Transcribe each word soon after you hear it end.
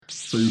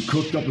So you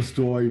cooked up a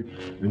story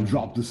and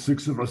dropped the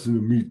six of us in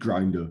the meat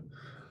grinder.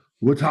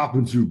 What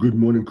happened to you, Good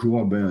Morning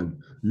Korriban?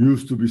 You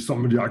used to be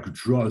somebody I could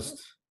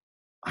trust.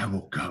 I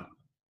woke up.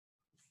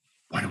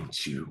 Why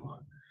don't you?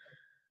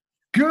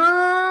 Good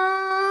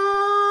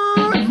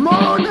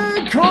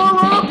morning,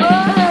 Korriban!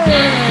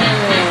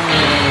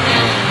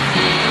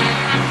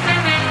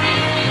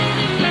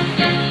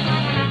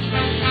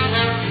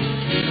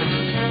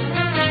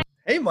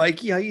 Hey,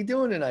 Mikey, how you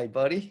doing tonight,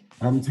 buddy?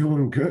 I'm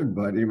doing good,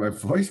 buddy. My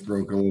voice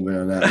broke a little bit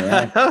on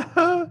that.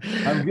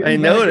 I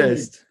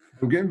noticed.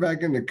 I'm getting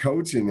back into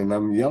coaching, and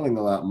I'm yelling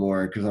a lot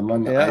more because I'm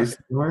on the ice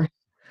more.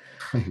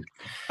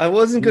 I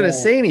wasn't going to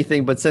say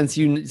anything, but since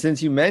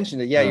you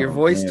mentioned it, your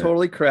voice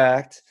totally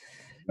cracked.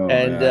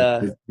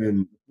 It's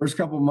been first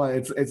couple of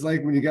months. It's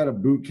like when you got a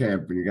boot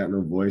camp and you got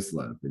no voice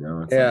left. You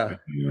know, it's like,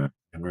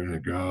 I'm ready to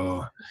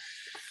go.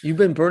 You've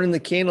been burning the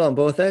candle on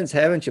both ends,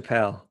 haven't you,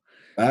 pal?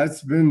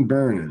 That's been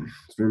burning.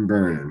 It's been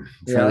burning.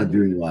 Trying to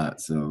do a lot.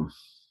 So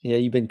yeah,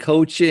 you've been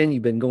coaching,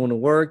 you've been going to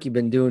work, you've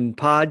been doing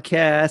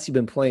podcasts, you've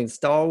been playing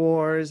Star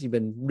Wars, you've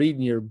been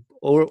reading your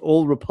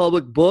old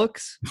Republic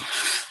books,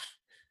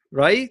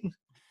 right?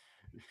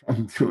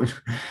 I'm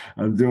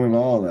doing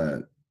all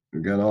that.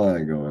 We got all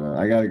that going on.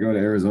 I got to go to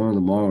Arizona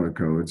tomorrow to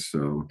coach.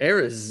 So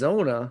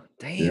Arizona,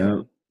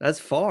 damn, that's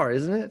far,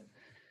 isn't it?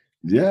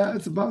 Yeah,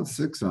 it's about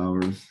 6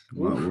 hours.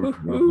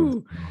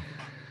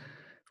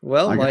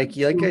 Well,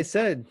 Mikey, like I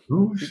said,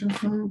 you're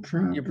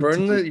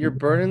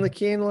burning the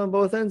candle on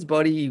both ends,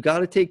 buddy. You got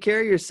to take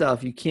care of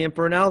yourself. You can't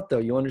burn out, though.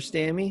 You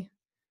understand me?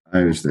 I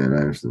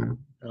understand.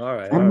 All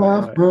right. On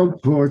my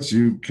front porch,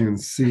 you can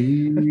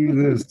see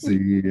the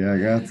sea. I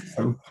got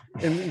some.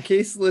 In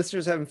case the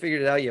listeners haven't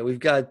figured it out yet, we've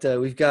got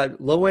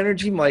low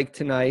energy Mike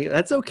tonight.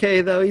 That's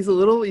okay though. He's a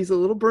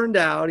little burned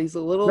out. He's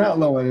a little not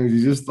low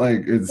energy, just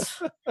like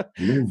it's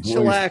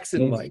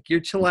chillaxing, Mike.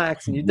 You're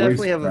chillaxing. You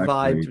definitely have a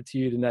vibe to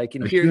you tonight. I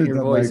can hear it in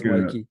your voice,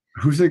 Mikey.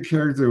 Who's a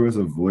character with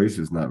a voice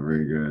is not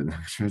very good?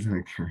 I'm trying to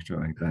a character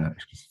like that.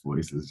 His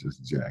voice is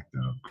just jacked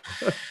up.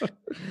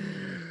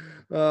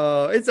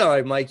 It's all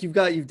right, Mike. You've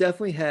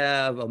definitely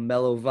have a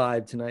mellow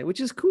vibe tonight,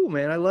 which is cool,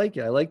 man. I like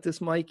it. I like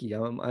this Mikey.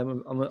 I'm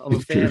a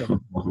fan of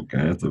him.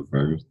 Okay, that's a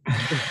first.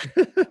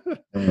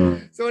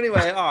 So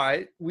anyway, all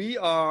right. We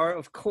are,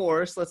 of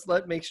course,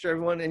 make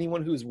sure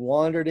anyone who's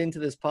wandered into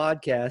this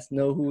podcast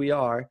know who we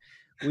are.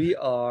 We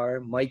are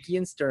Mikey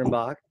and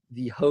Sternbach,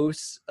 the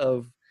hosts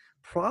of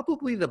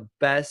probably the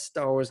best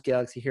Star Wars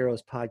Galaxy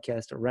Heroes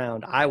podcast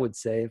around, I would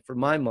say, for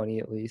my money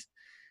at least.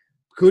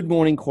 Good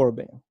Morning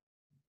Korriban.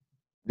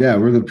 Yeah,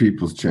 we're the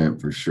people's champ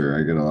for sure.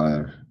 I get a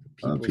lot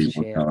of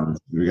people calling.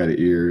 We got our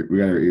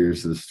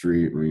ears to the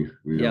street. We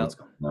know what's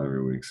going on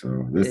every week.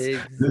 So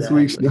this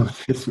week's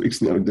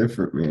no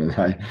different, man.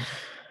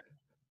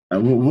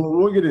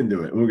 We'll get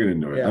into it.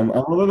 Yeah. I'm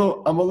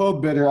a little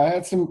bitter. I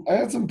had some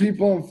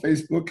people on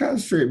Facebook kind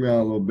of straighten me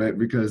out a little bit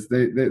because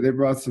they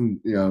brought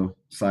some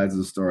sides of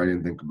the story I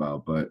didn't think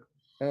about, but.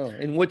 Oh,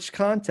 in which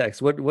context?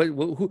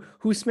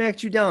 Who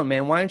smacked you down,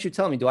 man? Why don't you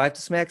tell me? Do I have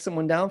to smack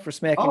someone down for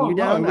smacking you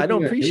down? I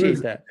don't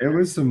appreciate that. It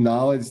was some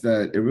knowledge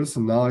that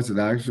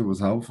actually was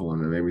helpful,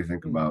 and it made me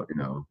think about,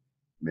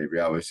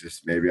 maybe I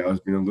was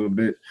being a little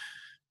bit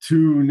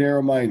too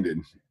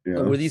narrow-minded.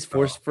 Were these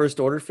First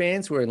Order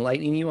fans who were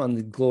enlightening you on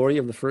the glory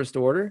of the First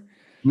Order?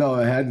 No,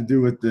 it had to do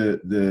with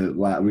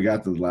we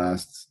got the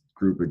last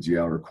group of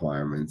GL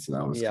requirements, and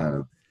I was kind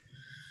of.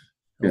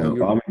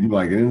 I'm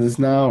like in this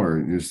now, or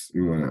just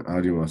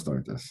how do you want to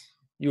start this?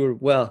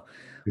 I'm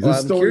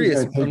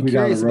curious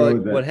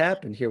about what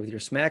happened here with your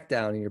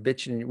SmackDown and your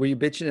bitching. Were you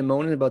bitching and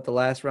moaning about the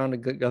last round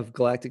of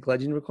Galactic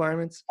Legend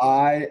requirements?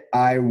 We're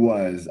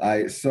on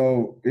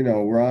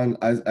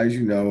as I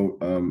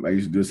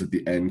usually do this at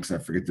the end because I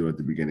forget to do it at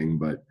the beginning,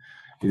 but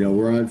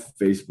we're on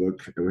Facebook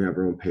and we have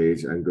our own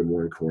page on Good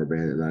Morning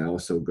Korriban, and I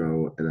also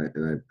go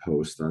and I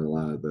post on a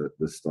lot of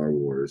the Star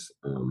Wars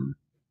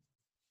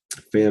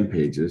fan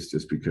pages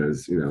just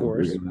because we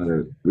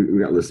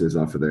got listeners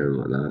off of there and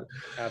whatnot.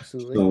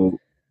 Absolutely. So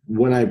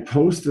when I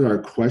posted our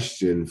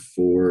question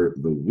for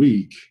the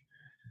week,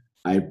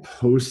 I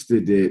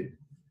posted it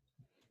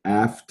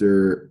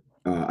after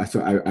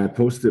I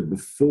posted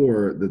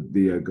before the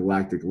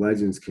Galactic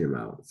Legends came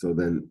out. So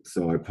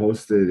I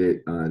posted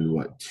it on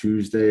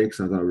Tuesday,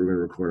 because I thought we were going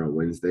to record on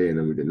Wednesday, and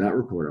then we did not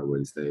record on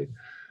Wednesday.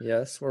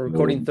 Yes, we're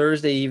recording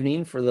Thursday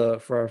evening for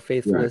our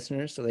faithful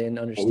listeners, so they didn't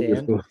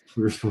understand.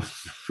 We were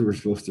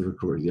supposed to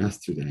record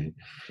yesterday.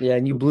 Yeah,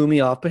 and you blew me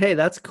off, but hey,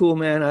 that's cool,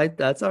 man.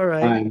 That's all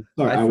right.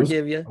 I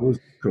forgive you. I was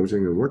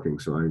coaching and working,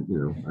 so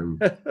I'm.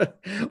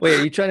 Wait,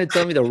 are you trying to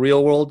tell me the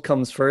real world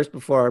comes first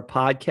before our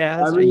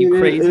podcast? Are you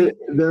crazy?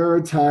 There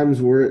are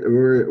times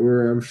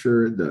where I'm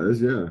sure it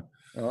does. Yeah.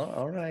 Oh,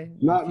 all right.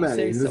 Not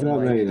many. There's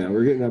not many now.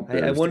 We're getting up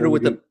there. I wonder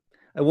what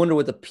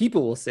the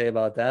people will say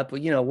about that,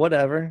 but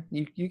whatever.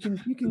 You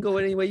can go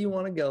any way you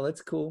want to go.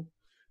 That's cool.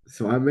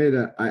 So I made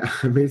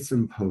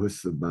some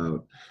posts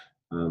about.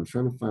 I'm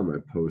trying to find my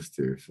post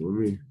here. So let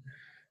me.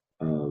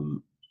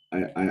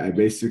 I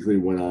basically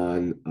went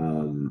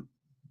on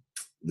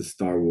the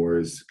Star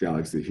Wars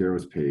Galaxy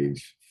Heroes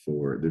page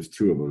for. There's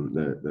two of them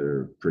that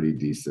are pretty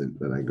decent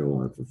that I go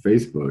on for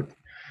Facebook,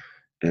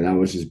 and I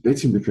was just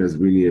bitching because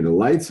we needed a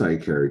light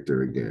side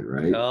character again,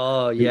 right?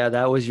 Oh yeah,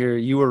 that was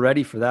you were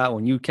ready for that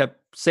one. You kept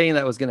saying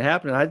that was going to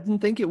happen. I didn't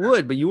think it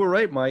would, but you were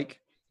right, Mike.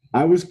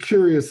 I was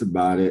curious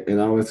about it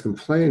and I was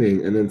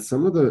complaining, and then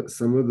some of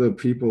the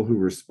people who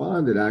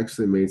responded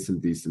actually made some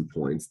decent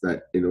points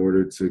that in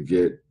order to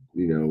get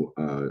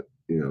what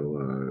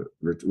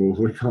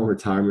we call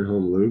retirement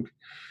home Luke,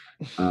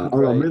 Right.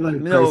 midlife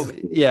No,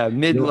 crisis Luke. yeah,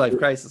 midlife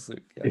crisis,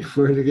 Luke. Yeah. In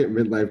order to get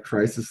midlife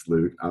crisis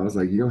Luke, I was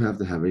like, you don't have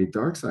to have any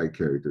dark side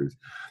characters,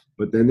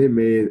 but then they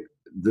made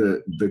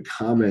the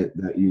comment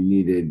that you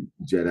needed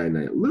Jedi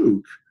Knight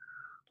Luke,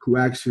 who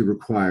actually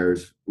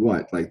requires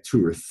what, like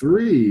 2 or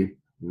 3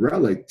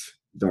 relict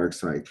dark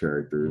side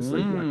characters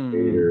like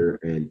Vader,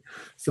 and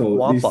so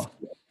Wampa.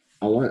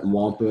 I want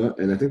Wampa,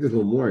 and I think there's a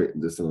little more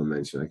that someone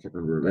mentioned. I can't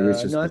remember. Maybe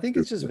it's just no, I think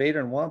it's just Vader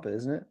and Wampa,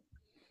 isn't it?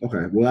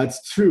 okay. Well,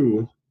 that's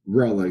 2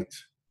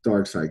 relict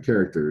dark side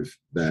characters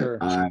that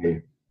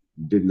I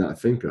did not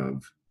think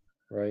of.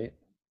 Right.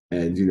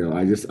 And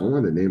I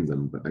wanted to name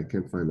them, but I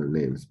can't find their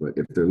names. But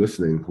if they're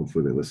listening,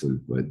 hopefully they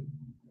listen. But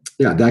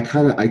yeah, I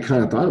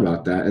kind of thought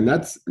about that, and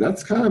that's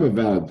kind of a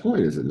valid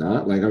point, is it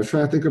not? Like I was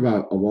trying to think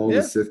about of all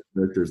the Sith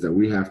characters that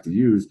we have to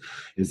use,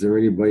 is there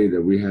anybody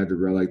that we had to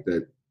relic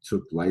that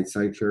took light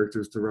side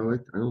characters to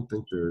relic? I don't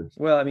think there's.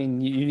 Well, I mean,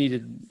 you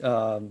needed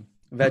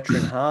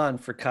veteran Han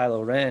for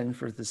Kylo Ren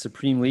for the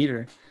Supreme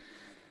Leader.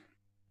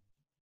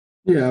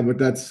 Yeah, but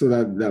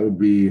that would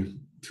be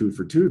 2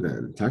 for 2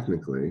 then,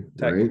 technically,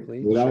 right?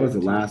 Well, that was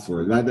the last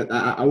one.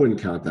 I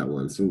wouldn't count that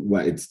one. So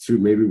what? It's 2.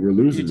 Maybe we're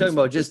losing. You're talking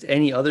about just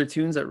any other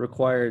tunes that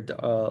required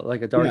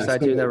like a dark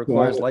side tune that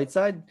requires light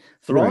side.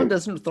 Thrawn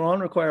doesn't. Thrawn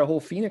require a whole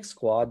Phoenix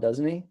squad,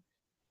 doesn't he?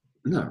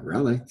 Not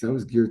relic. That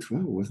was Gear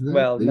 12, wasn't it?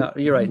 Well, no,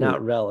 you're right.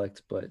 Not relic,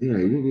 but yeah,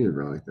 you didn't need a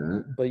relic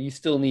that. But you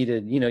still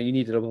needed, you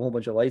needed a whole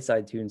bunch of light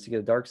side tunes to get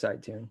a dark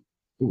side tune.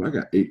 Oh, I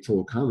got 8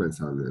 total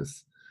comments on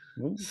this.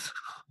 And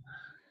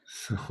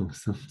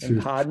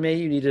Padme,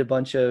 you needed a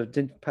bunch of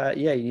you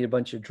need a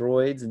bunch of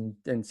droids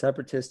and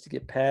separatists to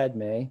get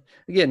Padme.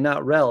 Again,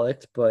 not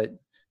relic, but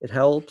it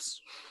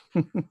helps.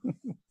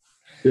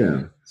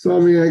 Yeah. So I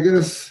mean, I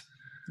guess.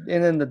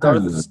 And then the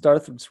Darth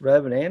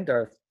Revan and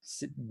Darth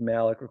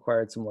Malak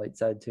required some light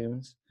side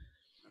tunes.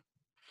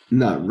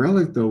 Not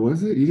relic though,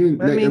 was it? You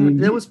didn't. I mean,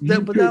 that was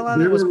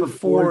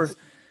before.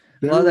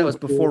 A lot of that was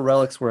before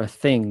relics were a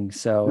thing.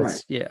 So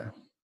it's, yeah.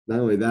 Not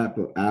only that,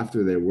 but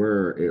after they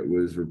were, it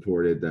was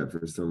reported that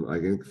for some, I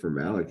think for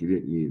Malik, you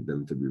didn't need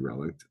them to be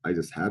relict. I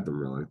just had them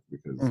relict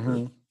because.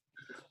 I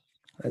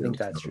think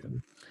that's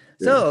true.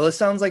 Yeah. So it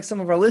sounds like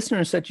some of our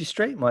listeners set you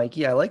straight,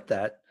 Mikey. I like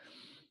that.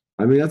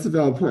 I mean, that's a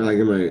valid point. Like,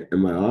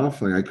 am I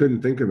off? Like, I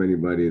couldn't think of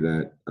anybody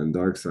that on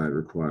dark side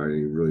required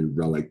any really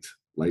relict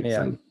light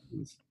side.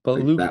 But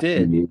like Luke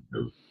did.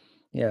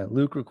 Yeah,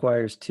 Luke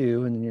requires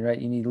 2, and then you're right.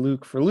 You need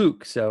Luke for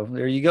Luke. So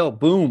there you go.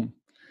 Boom.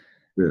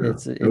 Yeah,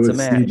 it's a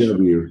match.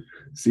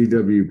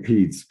 CW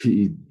Pete's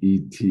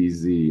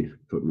PETZ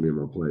put me in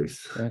my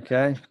place.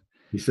 Okay.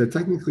 He said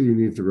technically you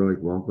need to relic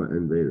Wampa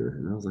and Vader,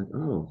 and I was like,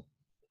 oh.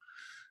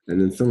 And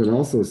then someone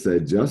also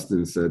said,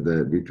 Justin said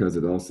that because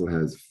it also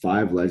has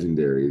 5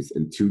 legendaries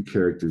and 2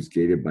 characters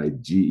gated by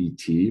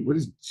GET. What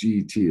is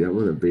GET? That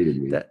one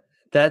evaded me.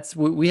 That's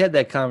we had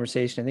that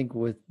conversation. I think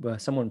with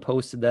someone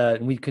posted that,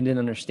 and we couldn't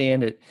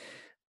understand it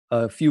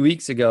a few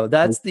weeks ago.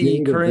 That's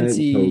the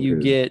currency you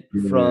get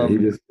from. He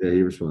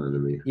responded to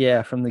me.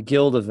 Yeah, from the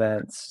guild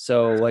events.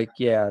 So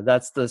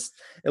that's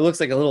it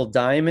looks like a little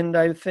diamond,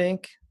 I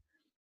think.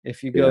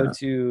 If you go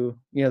to,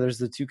 there's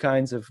the 2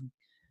 kinds of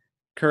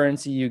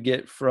currency you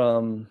get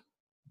from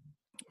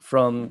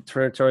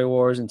territory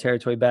wars and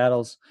territory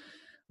battles.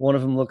 One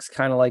of them looks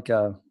kind of like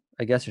a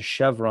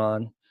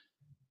chevron,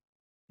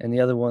 and the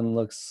other one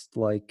looks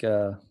like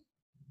more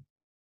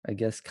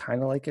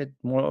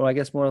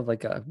of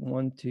like a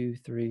 1, 2,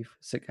 3,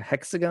 6 a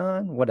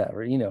hexagon,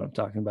 whatever. You know what I'm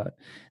talking about.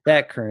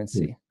 That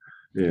currency.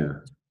 Yeah.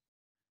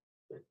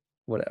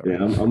 Whatever.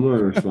 Yeah, I'm going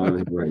to respond to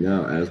him right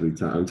now as we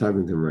talk. I'm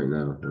talking to him right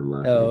now. I'm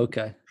laughing. Oh,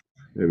 okay.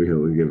 Maybe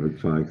he'll give a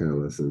kind of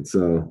listen.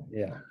 So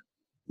yeah.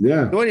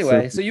 Yeah. So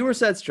anyway, so you were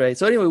set straight.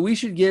 So anyway, we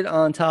should get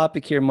on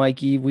topic here,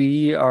 Mikey.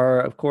 We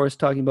are, of course,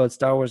 talking about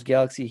Star Wars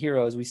Galaxy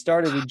Heroes. We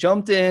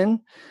jumped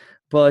in,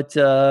 but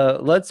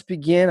let's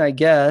begin, I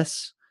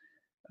guess.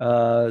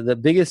 The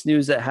biggest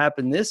news that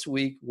happened this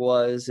week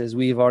was, as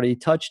we've already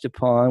touched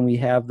upon, we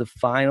have the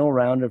final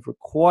round of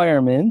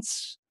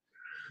requirements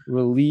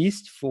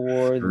released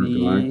for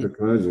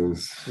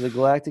the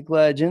Galactic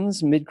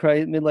Legends,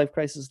 Midlife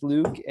Crisis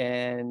Luke,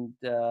 and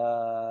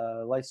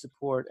Life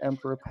Support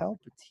Emperor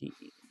Palpatine.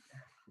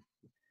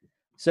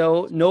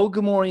 So no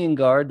Gamorrean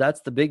Guard.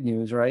 That's the big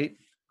news, right?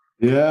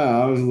 Yeah,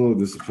 I was a little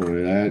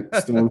disappointed. I had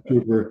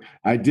Stormtrooper.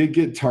 I did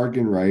get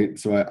Tarkin right,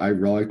 so I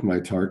reliced my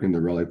Tarkin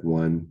to Relic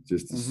 1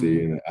 just to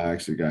see, and I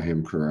actually got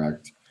him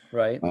correct.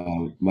 Right.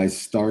 My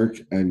Stark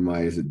and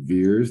my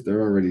Veers,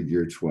 they're already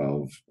Gear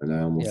 12, and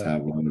I almost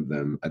have one of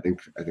them. I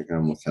think I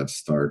almost have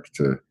Stark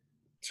to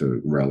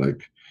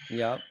Relic.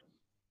 Yeah.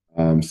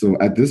 So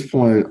at this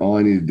point, all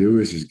I need to do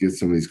is just get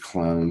some of these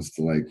clowns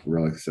to like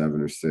relic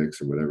 7 or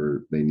 6 or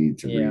whatever they need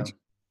to Yeah. reach.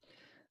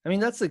 I mean,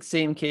 that's the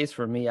same case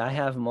for me. I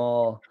have them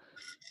all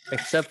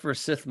except for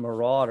Sith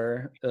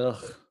Marauder,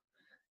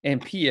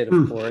 and Piet,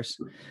 of course.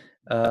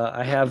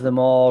 I have them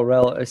all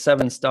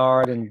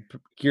 7-starred and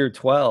gear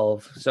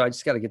 12. So I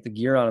just got to get the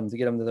gear on them to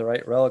get them to the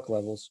right relic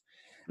levels.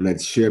 And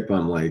that ship,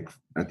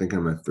 I think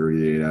I'm at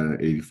 38 out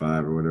of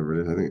 85 or whatever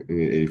it is. I think you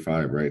need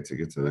 85, right, to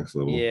get to the next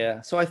level.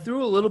 Yeah. So I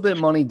threw a little bit of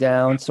money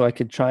down so I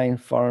could try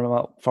and farm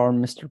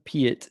Mr.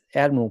 Piet,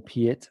 Admiral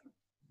Piet.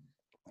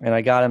 And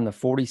I got him to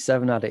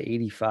 47 out of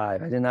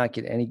 85. I did not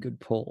get any good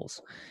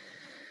pulls.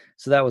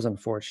 So that was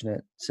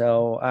unfortunate.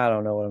 So I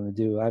don't know what I'm going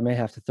to do. I may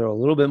have to throw a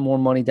little bit more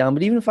money down.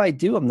 But even if I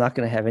do, I'm not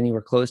going to have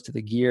anywhere close to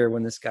the gear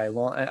when this guy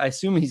I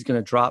assume he's going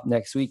to drop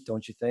next week,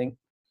 don't you think?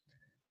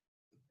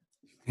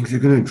 Think they're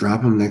going to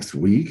drop him next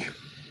week?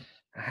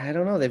 I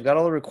don't know. They've got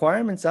all the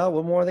requirements out.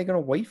 What more are they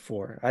going to wait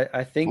for?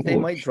 I think they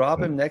might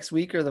drop him next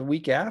week or the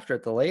week after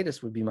at the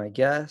latest would be my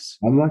guess.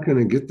 I'm not going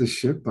to get the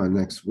ship by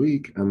next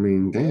week. I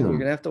mean, damn. Well, you're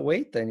going to have to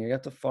wait then. You're going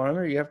to have to farm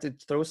it. You have to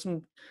throw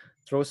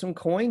some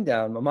coin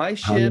down. My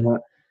ship.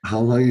 How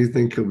long do you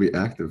think he'll be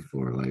active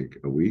for? Like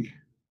a week?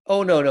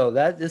 Oh no.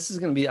 This is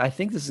going to be. I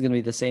think this is going to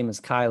be the same as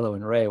Kylo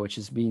and Rey, which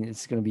is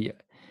it's going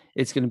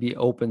to be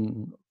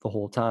open the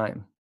whole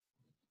time.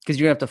 Because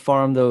you're going to have to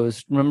farm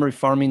those. Remember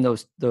farming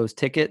those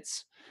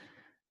tickets?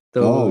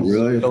 Those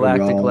really?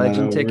 Galactic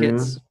Legend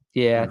tickets.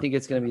 Yeah, I think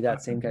it's going to be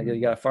that same kind of deal.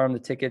 You got to farm the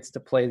tickets to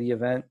play the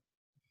event.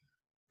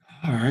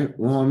 All right.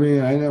 Well, I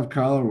mean, I didn't have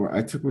Kylo.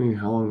 It took me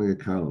how long to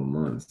get Kylo? A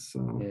month.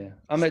 So yeah,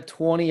 I'm at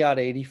 20 out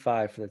of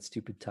 85 for that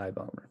stupid TIE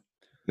bomber.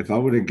 If I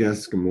would have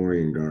guessed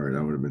Gamorrean Guard,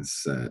 I would have been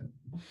set.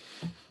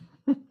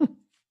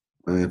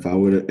 And if I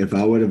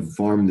would have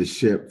farmed the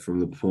ship from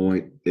the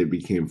point it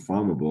became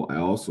farmable,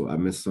 I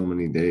missed so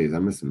many days. I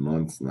missed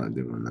months not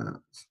doing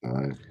that.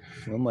 So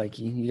well,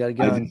 Mikey, you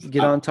got to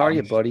get on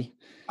target, buddy.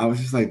 I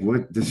was just like,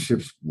 what? This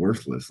ship's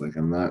worthless. Like,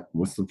 I'm not.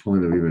 What's the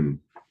point of even?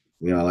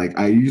 Like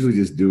I usually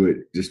just do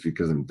it just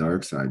because I'm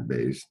dark side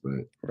based,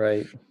 but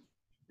right.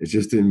 It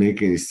just didn't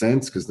make any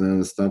sense because none of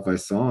the stuff I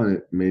saw in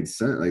it made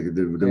sense. Like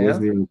there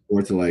wasn't even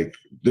report to like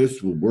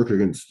this will work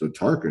against the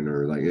Tarkin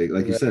or like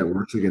you said, it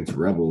works against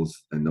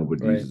rebels and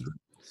nobody uses it.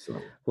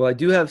 So well, I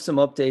do have some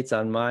updates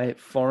on my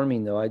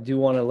farming though. I do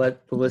want to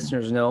let the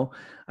listeners know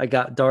I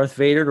got Darth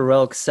Vader to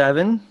Relic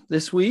 7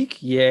 this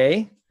week.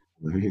 Yay.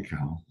 There you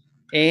go.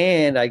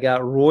 And I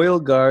got Royal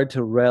Guard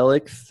to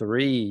Relic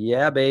 3.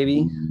 Yeah,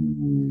 baby.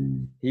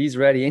 He's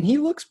ready. And he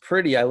looks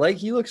pretty.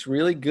 He looks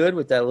really good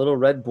with that little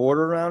red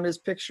border around his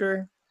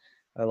picture.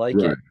 I like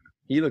it.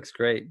 He looks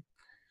great.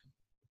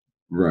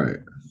 Right.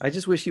 I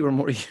just wish he were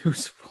more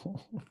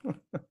useful.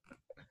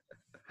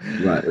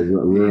 Right.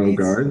 Royal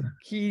Guard?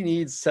 He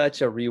needs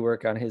such a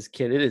rework on his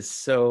kit. It is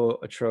so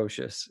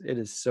atrocious.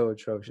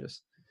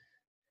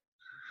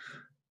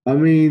 I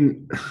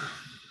mean...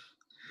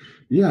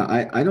 Yeah,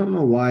 I don't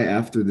know why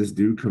after this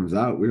dude comes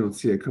out, we don't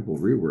see a couple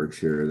of reworks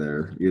here or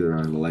there, either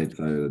on the light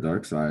side or the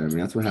dark side. I mean,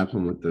 that's what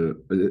happened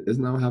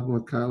isn't that what happened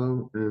with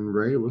Kylo and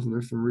Rey? Wasn't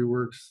there some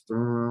reworks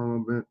thrown around a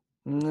little bit?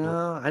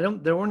 No,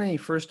 there weren't any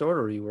First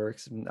Order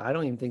reworks. I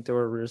don't even think there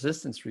were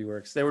Resistance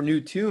reworks. There were new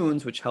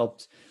tunes, which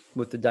helped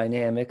with the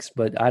dynamics,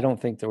 but I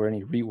don't think there were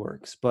any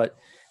reworks. But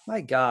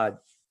my God.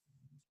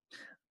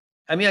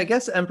 I mean, I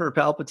guess Emperor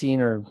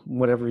Palpatine or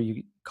whatever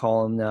you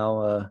call him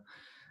now,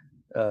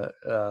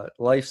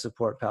 life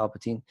support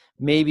Palpatine,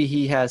 maybe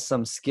he has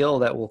some skill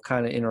that will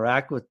kind of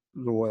interact with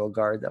the Royal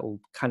Guard that will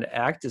kind of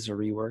act as a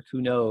rework.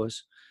 Who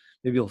knows?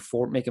 Maybe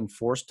he'll make him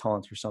force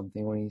taunt or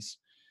something when he's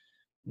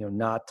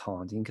not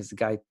taunting, because the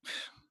guy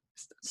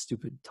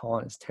stupid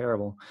taunt is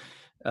terrible.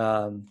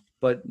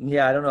 But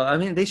yeah, I don't know. I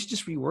mean, they should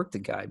just rework the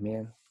guy,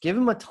 man. Give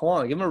him a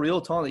taunt, give him a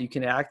real taunt that you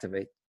can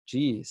activate.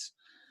 Jeez.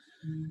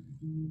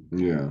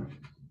 Yeah,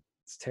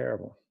 it's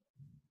terrible.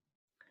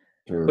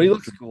 But he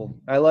looks cool.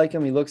 I like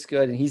him. He looks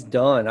good, and he's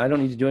done. I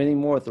don't need to do anything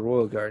more with the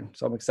Royal Guard,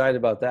 so I'm excited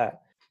about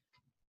that.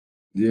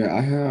 Yeah,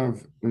 I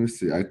have. Let me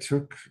see. I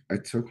took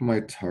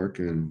my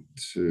Tarkin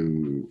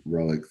to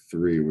Relic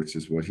 3, which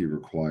is what he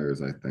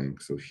requires, I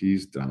think. So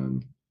he's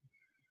done.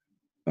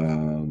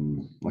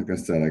 Like I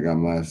said, I got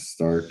my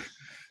Stark.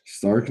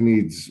 Stark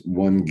needs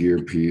one gear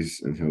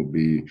piece, and he'll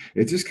be.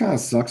 It just kind of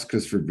sucks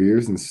because for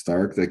Veers and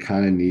Stark, they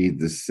kind of need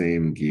the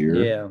same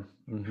gear. Yeah.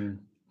 Mm-hmm.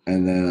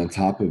 And then on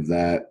top of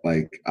that,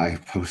 like I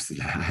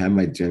had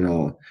my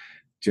General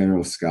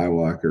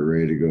Skywalker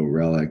ready to go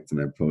relic,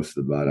 and I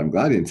posted about it. I'm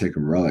glad I didn't take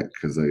him relic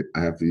because I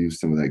have to use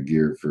some of that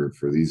gear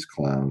for these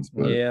clowns.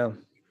 But yeah,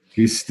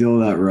 he's still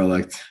not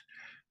relic.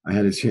 I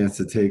had a chance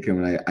to take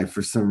him, and I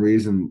for some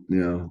reason,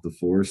 the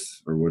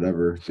Force or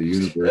whatever, the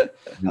universe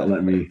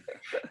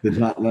did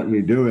not let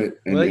me do it.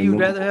 And you'd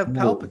rather have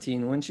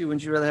Palpatine, wouldn't you?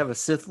 Wouldn't you rather have a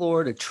Sith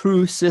Lord, a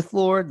true Sith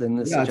Lord, than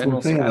this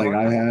General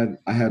Skywalker? Like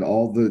I had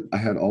all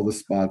the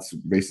spots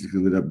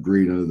basically lit up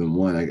green other than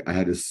one. I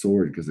had his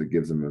sword because it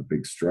gives him a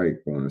big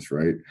strike bonus,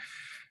 right?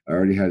 I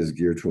already had his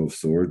Gear 12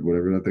 sword,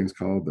 whatever that thing's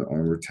called, the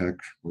armor tech.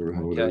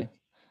 Okay,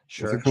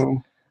 sure. What's it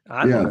called?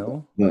 I don't Yeah,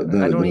 know.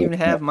 I don't the even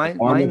have mine.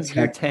 Mine's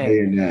gear Armatech 10.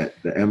 bayonet,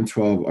 the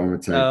M12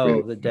 Armatech Oh,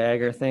 bayonet. the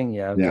dagger thing.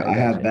 Yeah. Okay. Yeah, I I got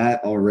had you.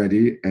 that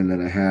already, and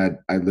then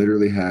I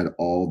literally had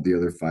all the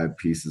other 5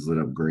 pieces lit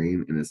up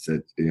green, and it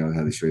said,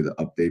 how they show you the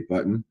update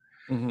button.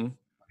 Mm-hmm.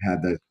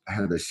 I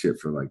had that shit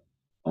for like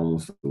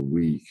almost a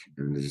week,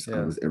 and I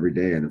Yeah. was every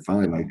day, and then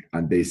finally, like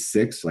on day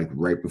 6, like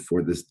right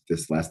before this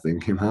last thing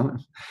came out,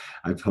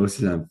 I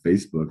posted on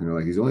Facebook, and they're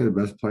like, he's only the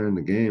best player in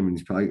the game, and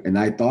he's probably, and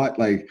I thought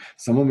like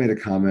someone made a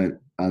comment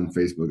on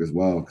Facebook as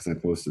well because I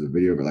posted a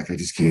video, but like I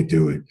just can't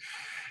do it,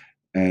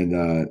 and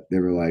they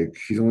were like,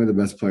 he's only the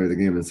best player of the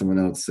game, and someone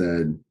else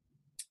said,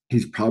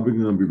 he's probably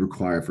going to be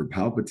required for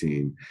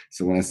Palpatine.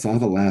 So when I saw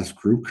the last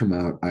group come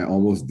out, I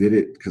almost did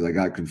it because I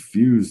got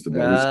confused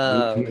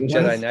about which Oh, Anakin it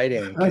Jedi was. Knight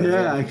Anakin.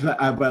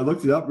 Yeah, but I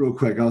looked it up real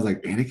quick. I was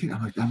like, Anakin?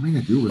 I'm like, that man,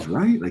 that dude was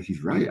right. Like,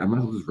 he's right. I might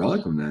as well just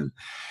relic him then.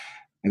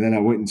 And then I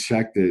went and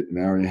checked it, and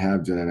I already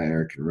have Jedi Knight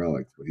Anakin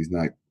relic, but he's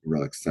not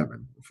relic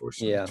 7,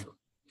 unfortunately. Yeah.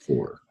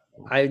 4.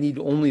 I need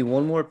only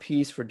one more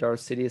piece for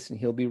Darth Sidious, and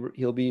he'll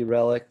be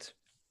relicked.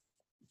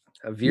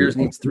 Veers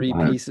needs 3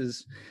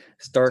 pieces.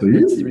 Stark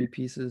needs 3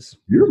 pieces.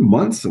 You're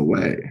months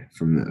away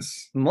from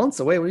this. Months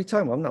away? What are you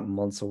talking about? I'm not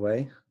months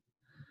away.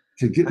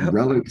 To get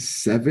relic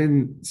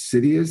 7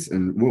 Sidious,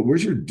 and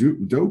where's your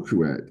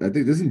Doku at? I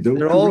think isn't Doku.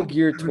 They're all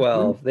gear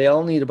 12. They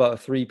all need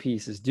about 3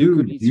 pieces.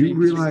 Dooku needs 3 do you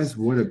realize pieces.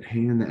 what a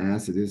pain in the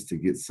ass it is to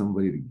get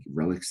somebody to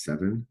relic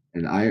 7?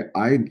 And I'm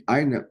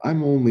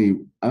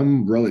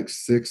relic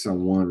 6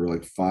 on 1,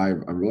 relic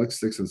 5. I'm relic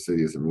 6 on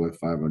Sidious, I'm relic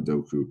 5 on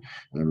Doku,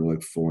 and I'm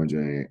relic 4 on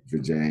Jedi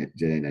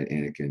Knight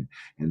Anakin.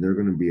 And they're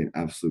going to be an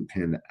absolute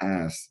pain in the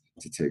ass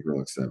to take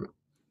relic 7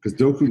 because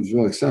Doku's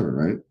relic 7,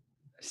 right?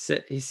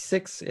 He's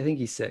 6. I think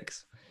he's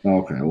 6.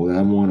 Okay, well then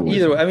I'm 1 away.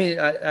 Either way, I mean,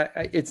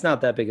 it's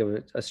not that big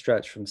of a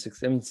stretch from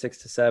 6. I mean, 6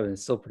 to 7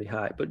 is still pretty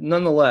high, but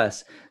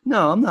nonetheless,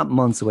 no, I'm not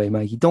months away,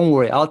 Mikey. Don't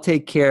worry, I'll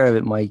take care of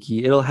it,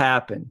 Mikey. It'll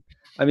happen.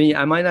 I mean,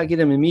 I might not get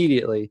him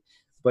immediately,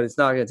 but it's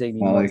not going to take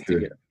me months to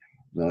get him.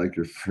 Not like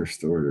your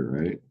first order,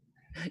 right?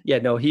 Yeah,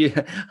 no,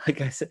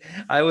 like I said,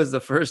 I was the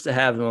first to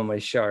have him on my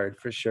shard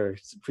for sure.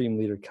 Supreme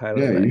Leader Kylo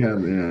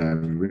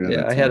Ren.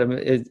 Yeah, I had him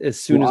as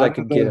soon as I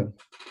could get him.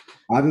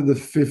 Out of the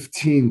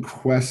 15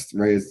 quests,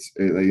 right?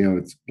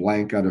 It's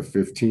blank out of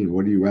 15.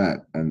 What are you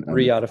at?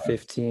 3 out of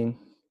 15.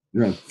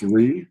 You're on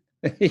 3?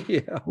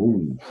 Yeah.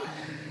 Ooh.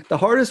 The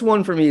hardest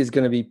one for me is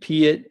going to be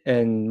Piet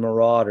and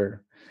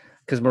Marauder.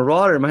 Because my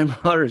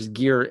Marauder is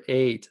gear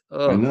 8.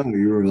 Ugh. I know,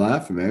 you were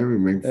laughing, man. We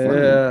make fun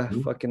of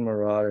it. Fucking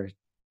Marauder.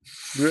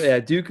 Yeah,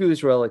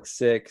 Dooku's relic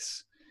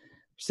 6.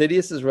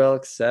 Sidious is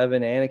relic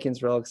 7.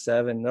 Anakin's relic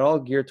 7. They're all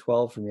gear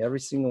 12 for me. Every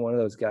single one of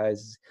those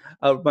guys.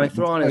 My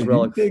Thrawn is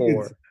relic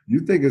 4. You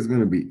think it's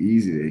going to be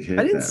easy to hit?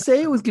 I didn't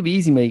say it was going to be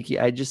easy, Mikey.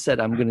 I just said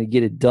I'm going to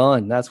get it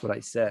done. That's what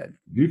I said.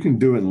 You can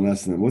do it in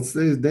less than, what's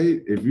today's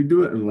date? If you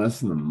do it in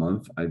less than a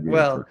month, I'd be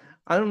well.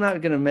 I'm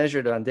not going to measure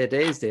it on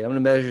today's date. I'm going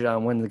to measure it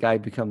on when the guy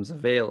becomes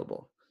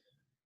available.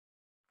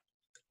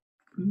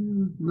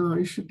 No,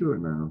 you should do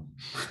it now.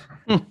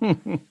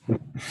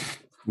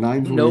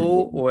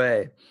 No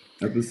way.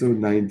 Episode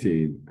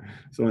 19.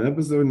 So in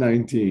episode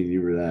 19,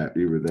 you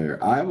were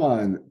there. I'm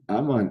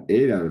on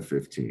 8 out of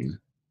 15.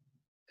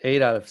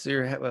 8 out of, so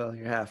you're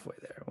halfway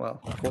there. Well,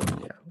 yeah,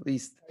 at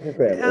least.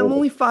 Okay, I'm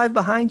only 5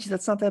 behind you.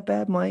 That's not that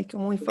bad, Mike.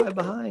 I'm only 5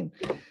 behind.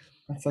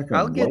 That's like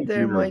I'll get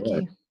there,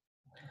 Mikey.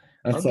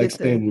 That's like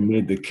saying you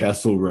made the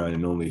Kessel Run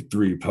in only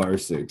 3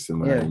 parsecs.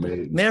 And yeah.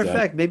 Matter of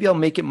fact, maybe I'll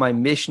make it my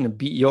mission to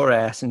beat your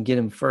ass and get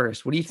him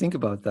first. What do you think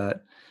about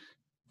that?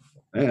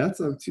 Hey, that's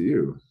up to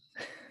you.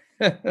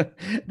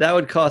 That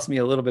would cost me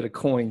a little bit of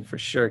coin for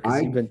sure,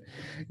 because you've been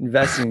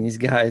investing in these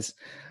guys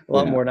a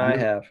lot more than I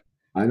have.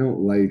 I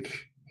don't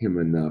like him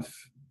enough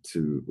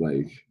to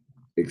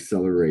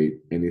accelerate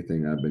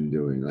anything I've been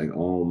doing. Like,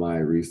 all my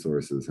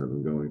resources have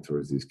been going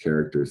towards these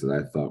characters that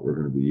I thought were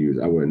going to be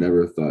used. I would have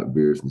never thought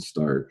Beers and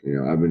Stark.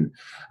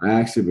 I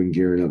actually been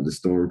gearing up the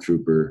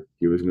Stormtrooper.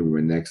 He was going to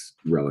be my next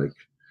relic.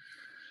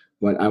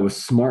 But I was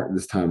smart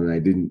this time, and I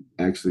didn't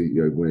actually,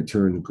 when it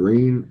turned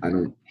green, I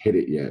don't hit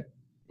it yet.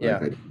 Like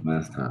I did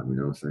last time, you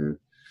know what I'm saying?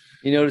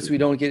 You notice we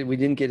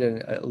didn't get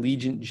a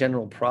Allegiant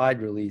General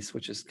Pride release,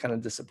 which is kind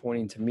of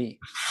disappointing to me.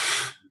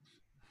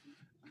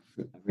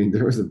 I mean,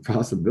 there was a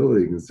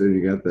possibility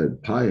considering you got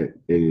that Piet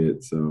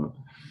idiot. So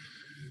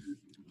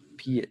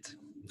Piet,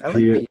 I like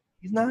Piet.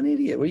 He's not an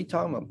idiot. What are you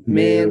talking about,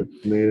 man?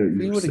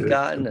 We would have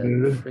gotten a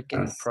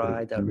freaking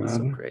Pride. That would be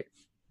so great.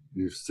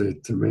 You say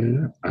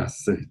tomato, I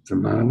say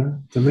tomato,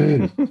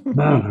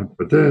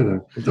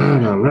 potato,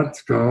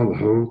 let's call the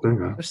whole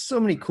thing up. There's so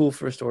many cool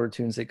first order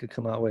tunes they could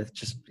come out with.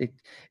 Just it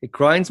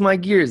grinds my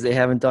gears. They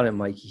haven't done it,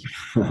 Mikey.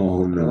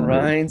 Oh no. It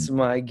grinds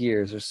my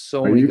gears. There's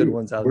so many good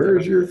ones out there.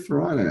 Where's your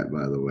Thrawn at,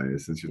 by the way?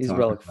 Since you're he's talking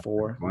relic about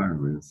 4.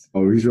 Requirements.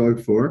 Oh, he's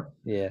relic 4?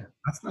 Yeah.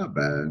 That's not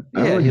bad.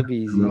 Yeah, he'll be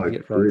easy to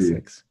get relic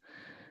 6.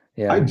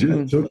 Yeah, I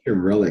just took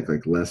him relic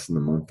less than a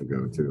month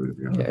ago too, to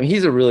be honest. Yeah,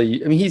 he's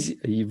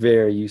a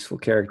very useful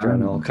character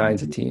on all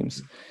kinds of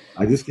teams.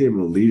 I just gave him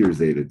a leader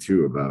Zeta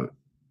too about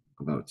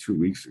about 2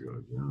 weeks ago,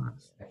 to be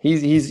honest.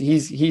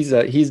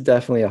 He's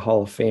definitely a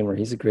Hall of Famer.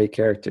 He's a great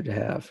character to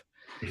have.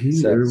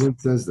 Everyone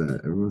says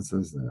that. Everyone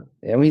says that.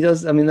 And he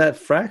does. I mean, that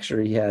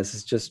fracture he has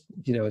is just,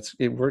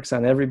 it works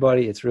on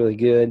everybody. It's really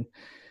good.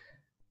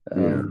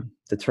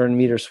 The turn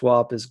meter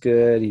swap is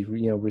good. He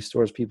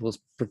restores people's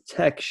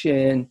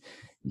protection.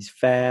 He's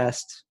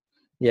fast.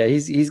 Yeah,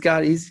 he's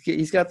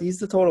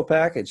the total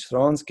package.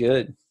 Thrawn's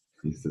good.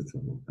 He's the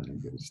total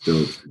package.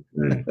 Still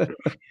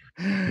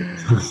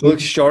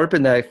looks sharp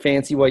in that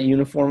fancy white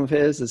uniform of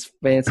his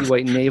fancy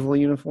white naval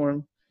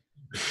uniform.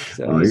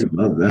 So you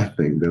love that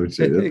thing, don't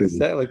you? That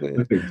exactly.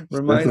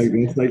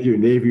 That's like your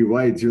navy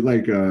whites. You're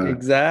like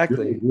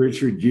exactly you're like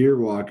Richard Gere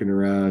walking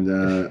around.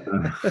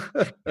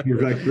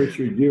 You're like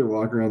Richard Gere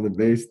walking around the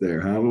base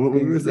there, huh? What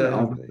was that?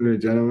 Officer and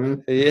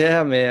Gentleman?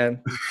 Yeah,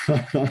 man.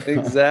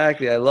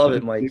 Exactly. I love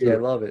it, Mikey. I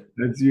love it.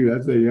 That's you.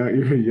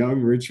 You're a young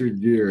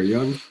Richard Gere, a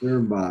young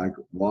Sternbach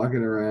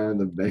walking around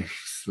the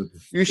base.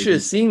 You should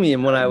have seen me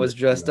when I was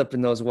dressed up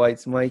in those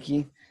whites,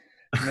 Mikey.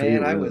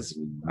 Man, I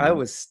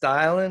was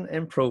styling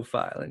and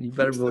profiling. You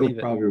better believe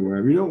it. Probably wear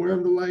them. You don't wear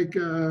them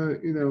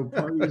to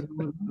parties.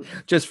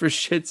 Just for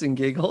shits and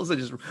giggles, I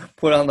just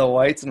put on the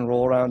whites and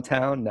roll around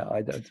town. No,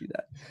 I don't do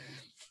that.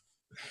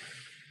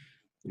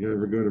 You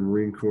ever go to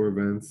Marine Corps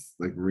events?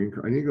 Like Marine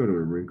Corps, I need to go to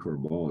a Marine Corps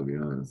ball, to be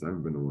honest. I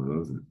haven't been to one of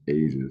those in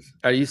ages.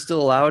 Are you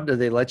still allowed? Do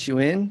they let you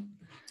in?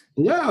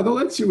 Yeah, they'll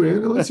let you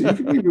in. You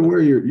can even wear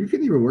your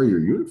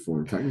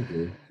uniform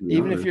technically.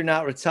 Even if you're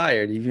not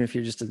retired, even if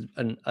you're just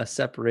a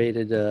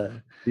separated,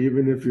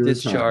 even if you're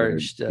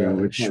discharged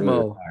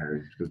schmo,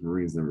 because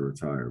Marines never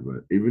retire.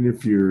 But even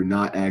if you're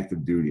not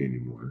active duty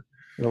anymore,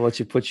 they'll let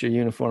you put your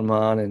uniform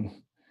on and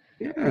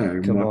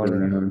come on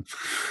around.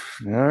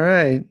 All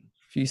right,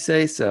 if you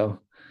say so.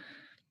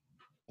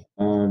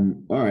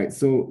 All right.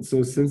 So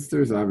since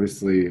there's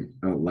obviously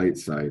a light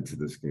side to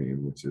this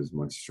game, which is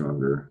much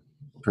stronger.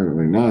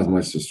 Apparently not as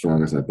much as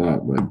strong as I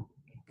thought, but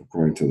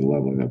according to the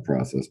leveling up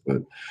process.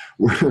 But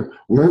where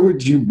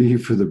would you be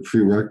for the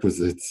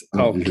prerequisites?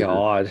 Of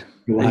God,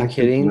 Galactic are you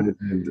kidding?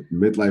 Legend,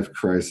 midlife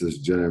crisis,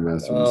 Jedi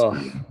Master.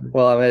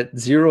 Well, I'm at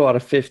 0 out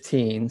of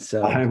 15.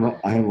 So I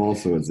am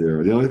also at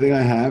 0. The only thing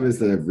I have is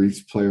that I've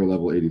reached player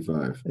level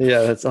 85.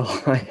 Yeah, that's all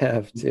I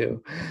have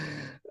too.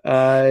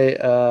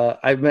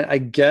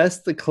 I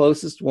guess the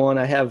closest one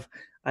I have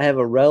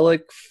a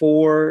relic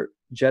for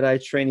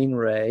Jedi training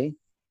Rey.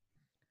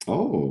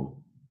 Oh,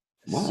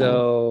 wow.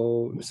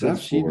 So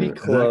she'd be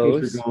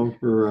close. Is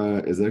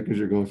that because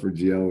you're going for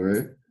GL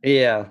Rey?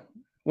 Yeah.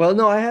 Well,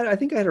 no, I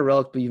think I had a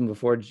relic even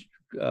before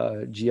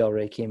GL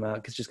Rey came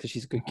out because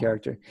she's a good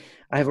character.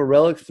 I have a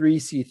relic 3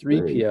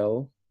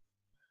 C3PO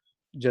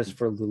just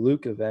for the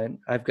Luke event.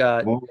 I've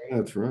got. Oh,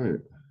 that's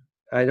right.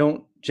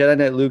 Jedi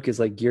Knight Luke is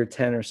like gear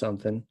 10 or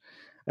something.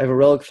 I have a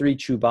relic 3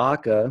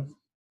 Chewbacca.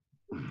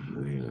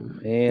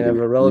 And I have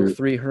a relic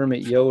 3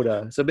 Hermit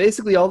Yoda. So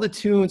basically all the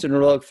tunes and a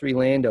relic 3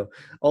 Lando.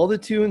 All the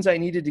tunes I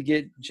needed to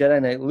get Jedi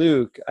Knight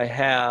Luke, I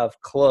have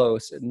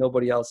close, and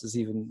nobody else is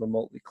even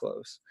remotely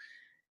close.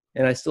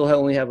 And I still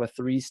only have a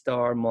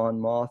 3-star Mon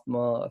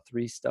Mothma, a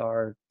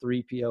 3-star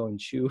 3PO and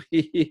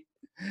Chewie.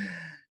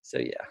 So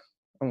yeah,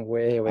 I'm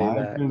way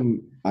back.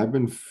 I've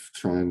been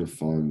trying to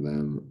farm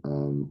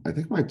them. I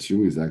think my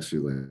Chewie is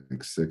actually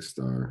like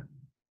 6-star.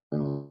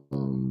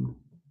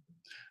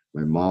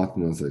 My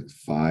Mothma's like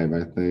 5,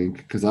 I think,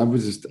 because I've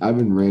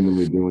been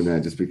randomly doing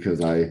that just because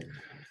I'm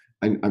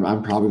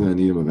probably gonna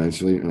need them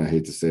eventually, and I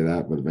hate to say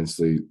that, but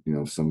eventually,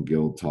 some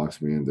guild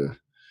talks me into.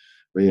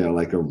 But yeah,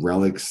 like a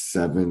relic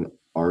 7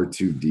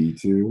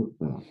 R2D2.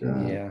 Oh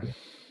god.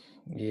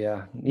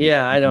 Yeah.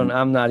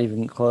 I'm not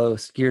even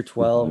close. Gear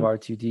 12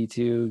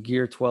 R2D2,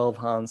 Gear 12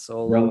 Han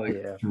Solo.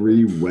 Relic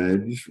 3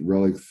 Wedge,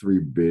 relic 3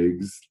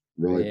 Biggs.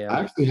 Relic. Yeah.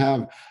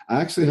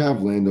 I actually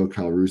have Lando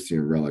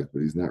Calrissian relic,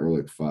 but he's not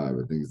relic 5.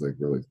 I think he's like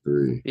relic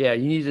 3. Yeah,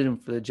 you needed him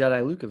for the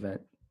Jedi Luke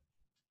event.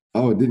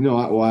 Oh, didn't know.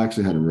 I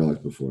actually had him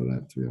relic before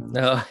that, to be honest.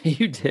 No,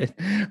 you did.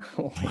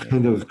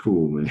 Lando's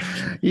cool, man.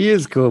 He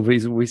is cool, but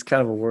he's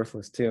kind of a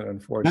worthless too,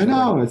 unfortunately. I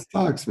know, it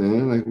sucks,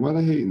 man. Like, why are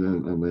they hating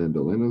on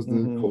Lando? Lando's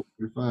the Colt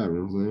 35, you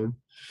know what I'm saying?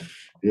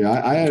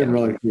 Yeah, I had him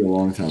relic 3 a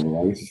long time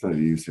ago. I used to try to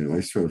use him. I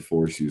used to try to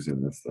force use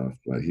him and stuff,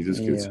 but he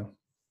just gets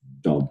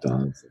dumped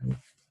on. So.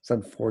 It's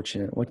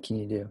unfortunate. What can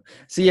you do?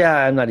 So yeah,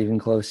 I'm not even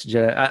close to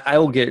Jedi. I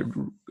will get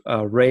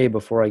Rey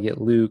before I get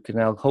Luke, and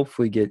I'll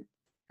hopefully get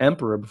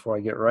Emperor before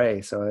I get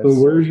Rey. So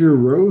where's your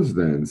Rose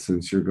then?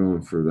 Since you're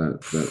going for that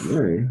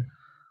Rey,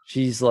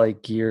 she's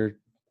like gear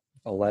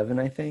 11,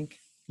 I think,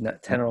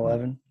 not 10 or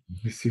 11.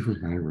 Let me see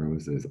what my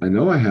Rose is. I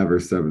know I have her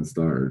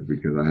 7-star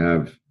because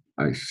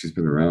she's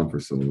been around for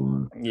so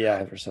long. Yeah, I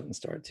have her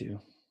 7-star too.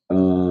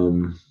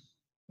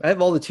 I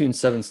have all the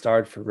tunes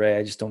 7-starred for Rey.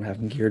 I just don't have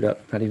them geared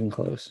up. Not even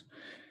close.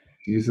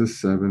 She's a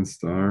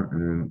 7-star,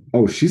 and I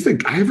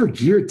have her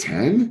gear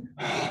 10.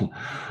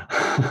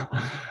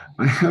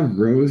 I have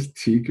Rose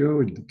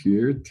Tico in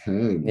gear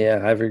 10. Yeah,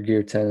 I have her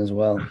gear 10 as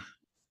well.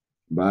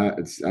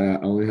 But I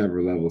only have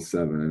her level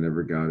 7. I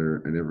never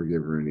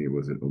gave her any.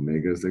 Was it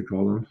Omegas they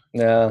call them?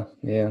 Yeah.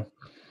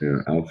 Yeah,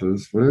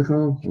 alphas. What are they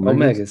called?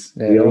 Omegas? Omegas.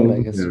 Yeah, The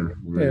omegas. yeah,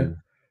 Yeah. Omega.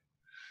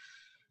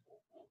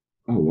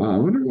 Oh wow! I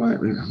wonder why.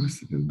 Man, I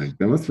must have been like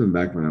that. Must have been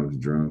back when I was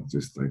drunk,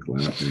 just like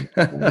laughing.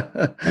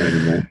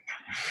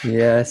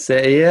 Yeah,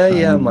 say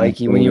yeah, My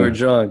Mikey, when you were soda.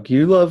 drunk.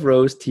 You love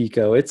Rose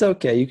Tico. It's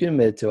okay. You can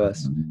admit it to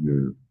us.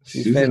 Yeah.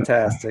 She's She's a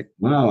fantastic.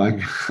 wow.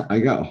 I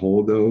got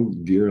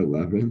Holdo Gear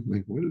 11.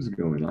 Like, what is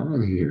going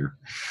on here?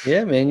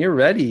 Yeah, man, you're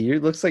ready. You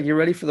looks like you're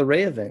ready for the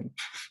Ray event.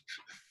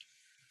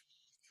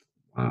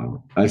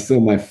 Wow. I still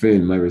my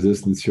Finn, my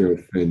Resistance Hero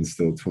Finn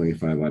still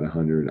 25 out of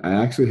 100. I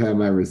actually have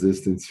my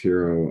Resistance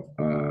Hero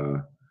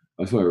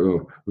that's why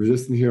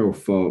Resistance Hero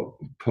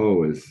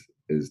Poe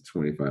is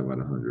 25 out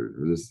of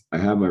 100. I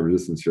have my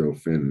Resistance Hero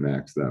Finn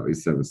maxed out.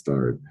 He's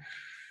 7-starred,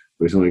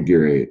 but he's only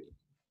gear 8.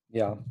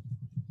 Yeah.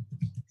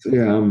 So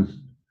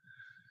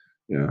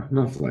yeah,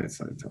 enough light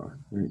side talk.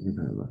 We've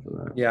had enough of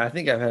that. Yeah, I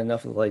think I've had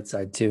enough of the light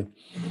side too.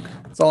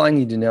 That's all I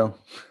need to know.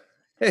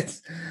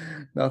 It's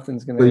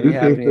nothing's So gonna be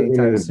happening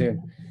anytime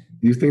soon.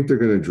 You think they're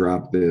gonna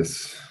drop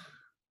this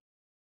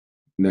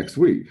next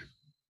week?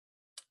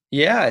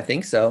 Yeah, I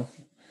think so.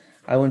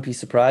 I wouldn't be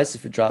surprised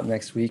if it dropped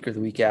next week or the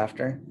week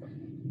after.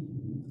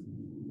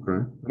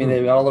 Okay. I mean,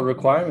 they've got all the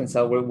requirements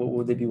out. What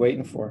would they be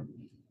waiting for?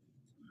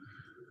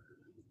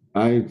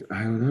 I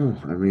don't know.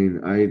 I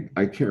mean,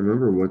 I can't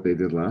remember what they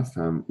did last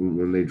time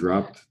when they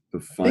dropped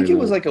the final. I think it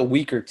was like a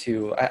week or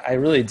two. I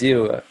really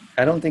do.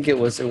 I don't think it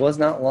was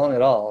not long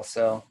at all.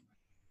 So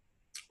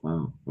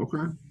Wow.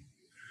 Okay.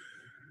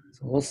 So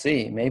we'll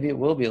see. Maybe it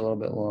will be a little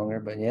bit longer,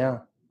 but yeah,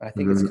 I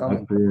think And it's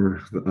then coming.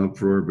 the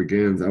uproar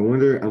begins. I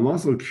wonder. I'm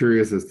also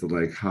curious as to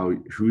like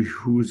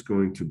who's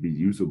going to be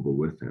usable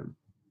with him.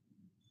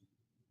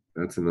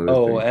 That's another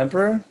Oh, thing.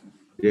 Emperor?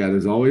 Yeah,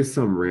 there's always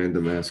some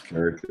random ass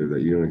character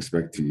that you don't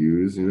expect to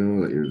use. You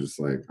know, that you're just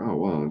like, oh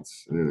wow,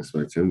 I didn't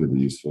expect him to be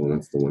useful. And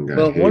that's the one guy.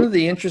 Well, one of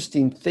the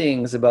interesting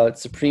things about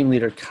Supreme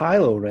Leader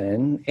Kylo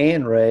Ren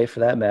and Rey,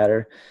 for that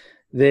matter,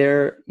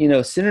 their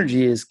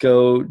synergies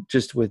go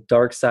just with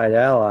dark side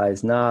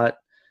allies, not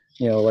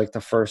like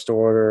the First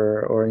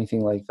Order or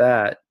anything like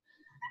that.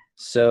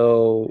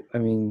 So I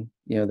mean,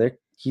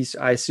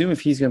 I assume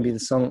if he's going to be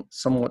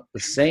somewhat the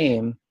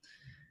same,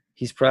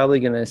 he's probably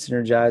going to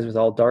synergize with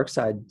all dark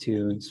side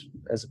tunes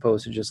as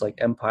opposed to just like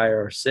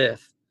Empire or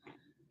Sith.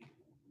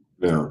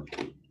 Yeah.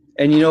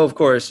 And of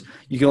course,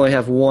 you can only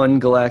have one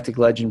Galactic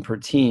Legend per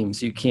team,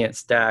 so you can't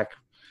stack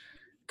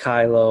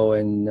Kylo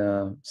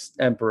and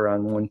Emperor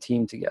on one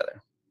team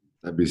together.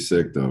 That'd be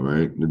sick though,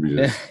 right? It'd be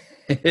just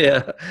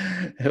yeah,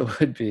 it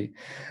would be.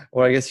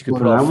 Or I guess you could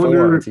put all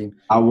four on a team.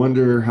 I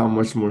wonder how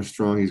much more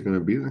strong he's going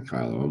to be than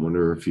Kylo. I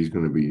wonder if he's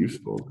going to be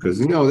useful because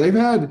they've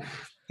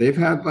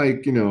had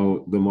like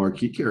the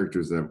marquee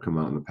characters that have come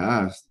out in the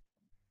past,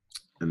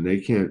 and they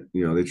can't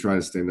they try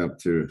to stand up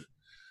to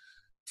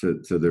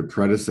their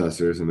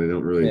predecessors and they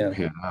don't really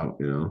pan out.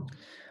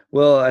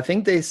 Well, I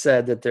think they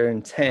said that their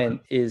intent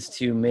is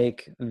to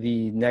make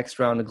the next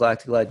round of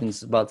Galactic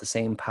Legends about the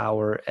same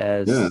power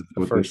as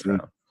the first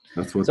round.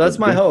 That's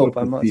my hope.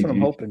 That's what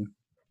I'm hoping.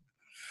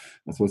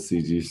 That's what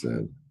CG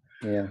said.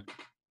 Yeah.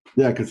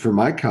 Yeah, because for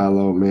my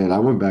Kylo, man, I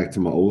went back to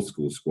my old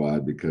school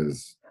squad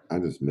because I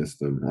just missed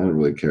them. I don't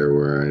really care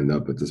where I end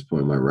up at this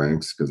point in my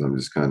ranks because I'm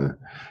just kind of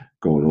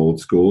going old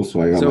school. So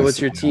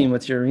what's your team?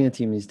 What's your arena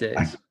team these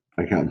days?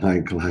 I got my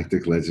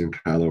Galactic Legend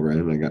Kylo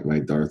Ren. I got my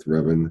Darth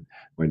Revan,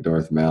 my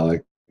Darth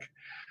Malik,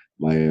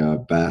 my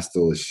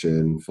Bastila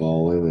Shin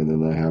Fallen, and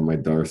then I have my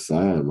Darth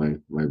Sion,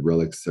 my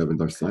Relic 7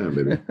 Darth Sion,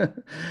 baby.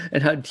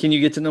 And how can you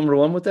get to number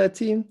 1 with that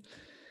team?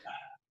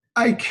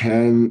 I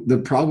can. The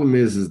problem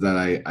is that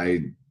I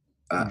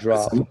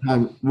drop.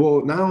 Sometimes,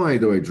 well, not only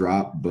do I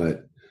drop,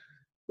 but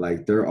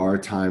like there are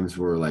times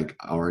where like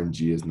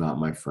RNG is not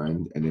my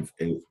friend, and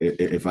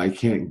if I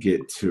can't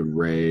get to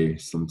Rey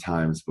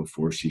sometimes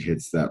before she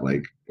hits that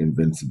like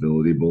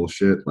invincibility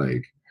bullshit,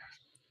 like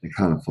it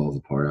kind of falls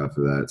apart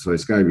after that. So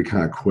it's got to be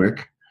kind of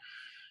quick,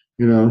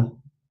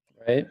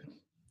 right?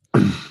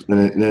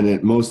 And then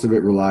most of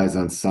it relies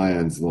on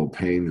Sion's little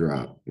pain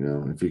drop.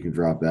 If you can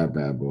drop that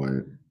bad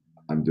boy,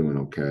 I'm doing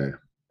okay.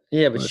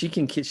 Yeah, but she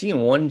can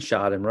one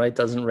shot him, right?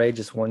 Doesn't Rey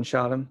just one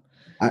shot him?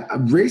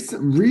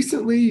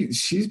 Recently,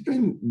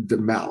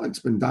 Malik's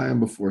been dying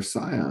before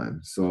Sion,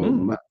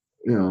 so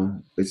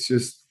it's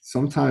just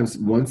sometimes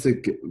once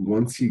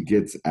he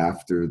gets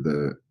after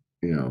the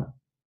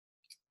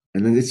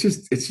and then it's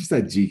just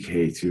that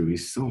GK too.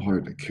 He's so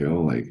hard to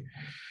kill, like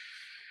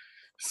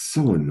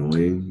so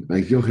annoying.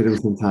 Like you'll hit him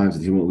sometimes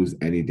and he won't lose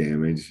any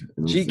damage.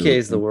 GK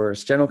is the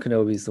worst. General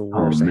Kenobi's the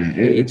worst. I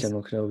hate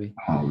General Kenobi.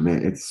 Oh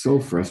man, it's so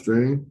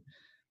frustrating.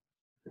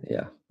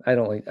 Yeah, I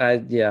don't like.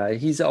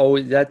 He's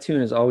always that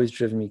tune has always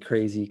driven me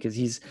crazy because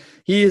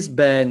he has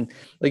been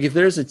like if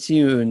there's a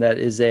tune that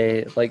is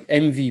a like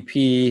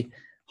MVP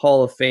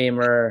Hall of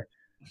Famer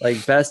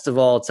like best of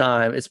all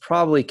time, it's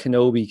probably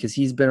Kenobi because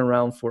he's been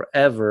around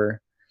forever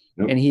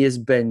and he has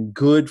been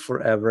good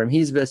forever and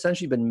he's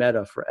essentially been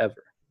meta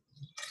forever.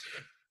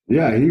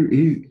 Yeah,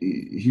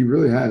 he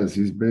really has.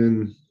 He's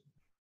been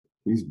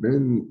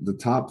the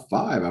top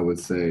 5, I would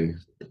say.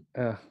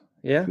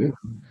 Yeah.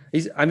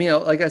 Yeah, I mean,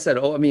 like I said,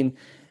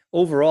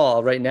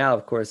 overall, right now,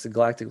 of course, the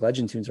Galactic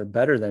Legend tunes are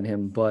better than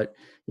him, but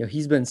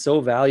he's been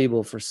so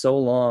valuable for so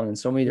long and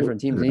so many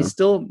different teams. And yeah,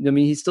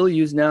 he's still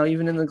used now,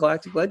 even in the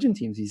Galactic Legend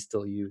teams, he's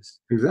still used.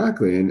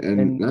 exactly. And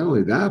And not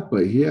only that,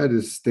 but he had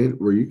a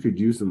stint where you could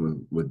use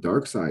him with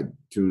dark side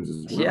tunes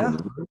as well. yeah,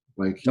 Remember?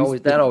 Like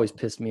that always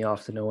pissed me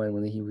off to no end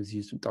when he was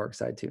used with Dark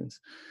Side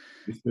tunes.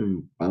 he's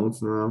been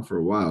bouncing around for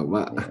a while.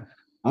 Yeah.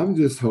 I'm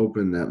just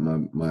hoping that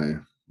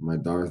my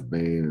Darth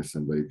Bane or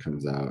somebody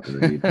comes out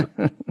and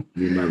I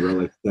need my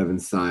Relic 7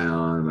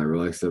 Scion, my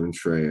Relic 7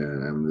 Treya,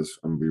 and I'm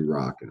gonna be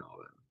rocking all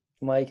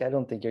that. Mike, I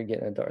don't think you're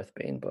getting a Darth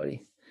Bane,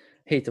 buddy.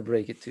 Hate to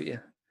break it to you.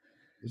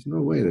 There's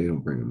no way they don't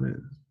bring him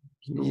in.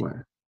 There's no You way.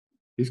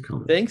 He's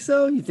coming. think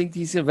so? You think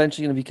he's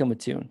eventually going to become a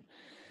tune?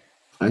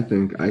 I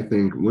think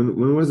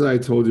when was I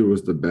told you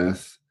was the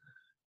best?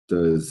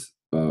 Does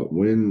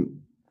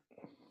when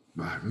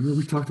remember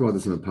we talked about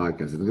this in the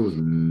podcast. I think it was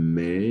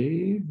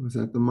May. Was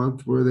that the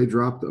month where they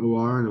dropped the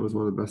OR and it was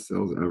one of the best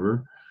sales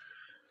ever?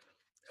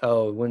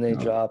 Oh, when they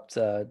dropped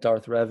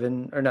Darth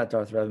Revan, or not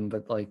Darth Revan,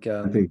 but like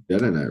I think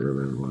Jedi Knight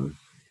Ribbon was.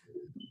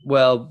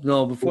 well,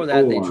 no, before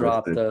that they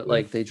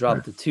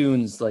dropped the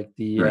tunes, like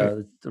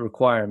Right. the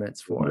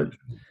requirements for it.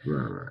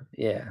 Right.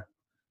 Yeah,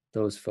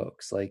 those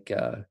folks like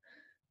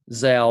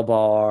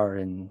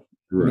Zalbar and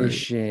Right.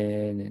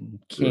 Mission and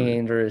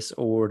Canderous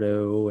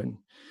Ordo and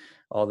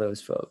all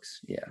those folks.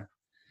 Yeah.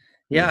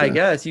 Yeah, I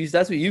guess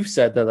that's what you've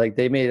said, that like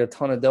they made a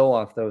ton of dough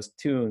off those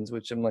tunes,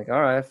 which I'm like,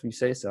 all right, if you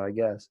say so, I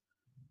guess.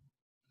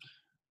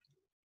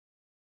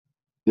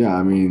 Yeah,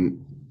 I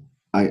mean,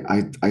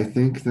 I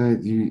think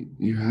that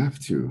you have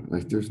to.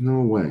 Like, there's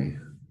no way.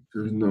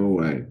 There's no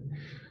way.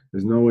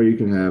 There's no way you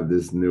can have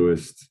this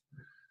newest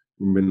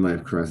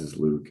midlife crisis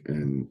Luke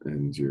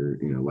and your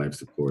life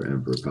support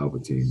Emperor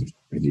Palpatine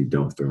and you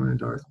don't throw in a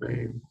Darth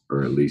Bane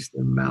or at least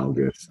a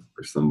Malgus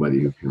or somebody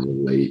who can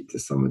relate to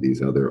some of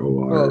these other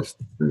ORs.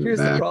 Well, here's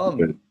the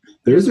problem.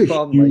 There's a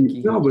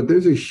huge, no, but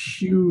there's a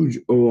huge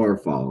OR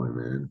following,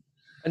 man.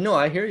 No,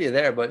 I hear you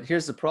there, but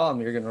here's the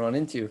problem you're going to run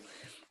into.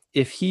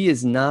 If he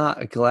is not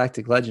a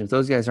Galactic Legend, if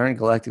those guys aren't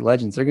Galactic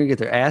Legends, they're going to get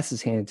their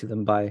asses handed to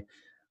them by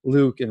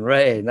Luke and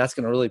Rey, and that's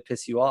going to really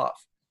piss you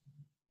off.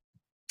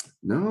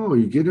 No,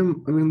 you get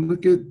him. I mean,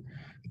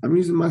 I'm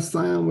using my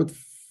Scion with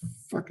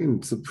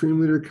fucking Supreme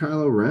Leader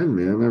Kylo Ren,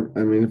 man. I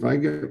mean, if I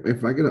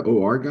get an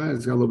OR guy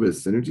that's got a little bit of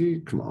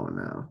synergy, come on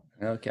now.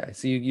 Okay,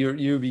 so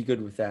you'd be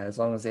good with that as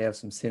long as they have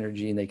some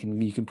synergy and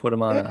you can put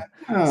them on a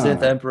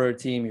Sith Emperor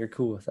team. You're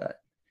cool with that.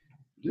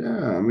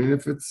 Yeah, I mean,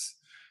 if it's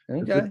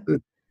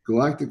the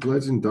Galactic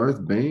Legend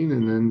Darth Bane,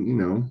 and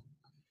then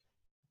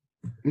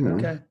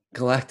okay,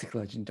 Galactic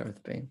Legend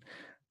Darth Bane.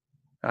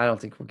 I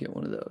don't think we'll get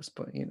one of those,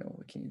 but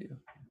what can you do?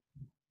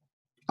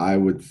 I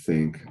would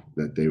think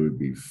that they would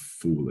be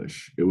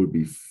foolish. It would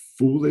be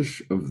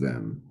foolish of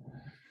them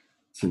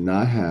to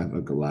not have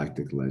a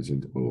Galactic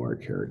Legend OR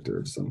character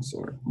of some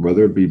sort,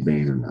 whether it be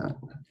Bane or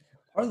not.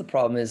 Part of the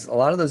problem is a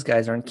lot of those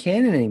guys aren't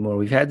canon anymore.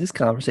 We've had this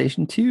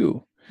conversation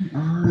too. What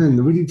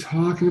are you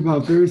talking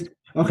about?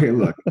 Okay,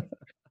 look.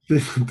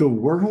 The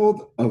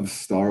world of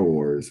Star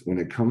Wars, when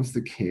it comes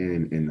to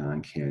canon and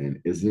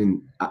non-canon,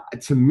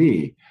 to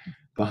me,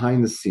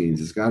 behind the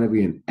scenes, it's got to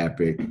be an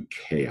epic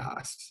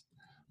chaos.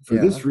 For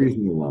this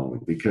reason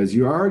alone, because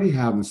you already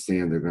have them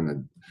saying they're going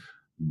to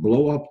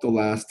blow up the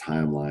last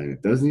timeline.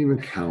 It doesn't even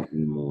count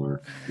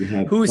anymore. You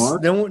have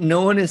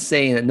no one is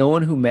saying that. No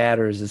one who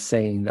matters is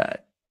saying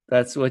that.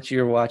 That's what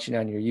you're watching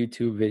on your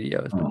YouTube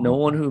videos. But no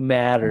one who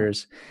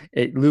matters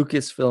at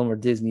Lucasfilm or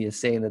Disney is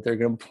saying that they're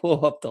going to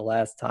blow up the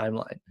last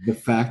timeline. The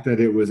fact that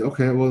it was,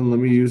 okay, well, let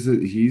me use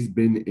it. He's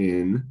been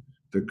in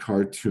the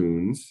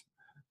cartoons.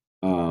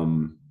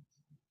 Who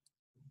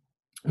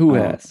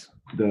has?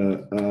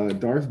 The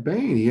Darth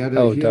Bane. He had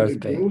a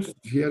ghost.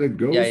 He had a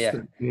ghost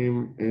that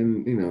came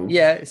and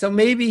Yeah, so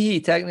maybe he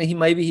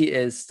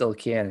is still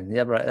canon.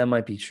 Yeah, right. That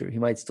might be true. He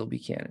might still be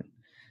canon.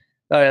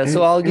 All right,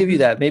 so I'll give you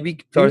that. Maybe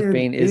Darth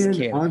Bane is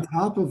canon. On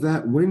top of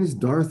that, when is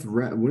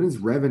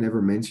Revan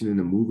ever mentioned in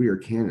a movie or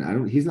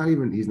canon? He's not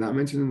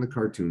mentioned in the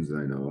cartoons that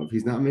I know of.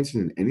 He's not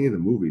mentioned in any of the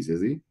movies,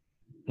 is he?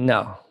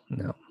 No.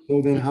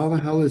 So then how the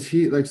hell is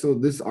he so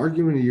this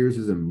argument of yours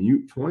is a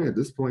moot point at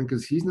this point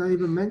because he's not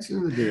even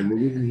mentioned in the damn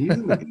movies and he's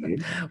in the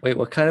game. Wait,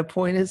 what kind of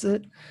point is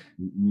it?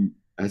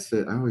 I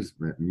always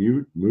meant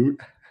moot.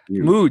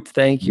 Moot,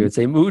 thank you. It's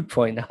a moot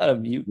point, not a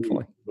mute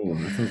point. Oh,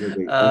 that sounds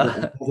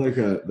like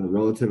the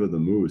relative of the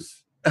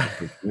moose.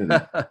 It's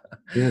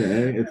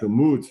a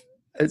moot.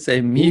 It's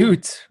a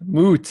moot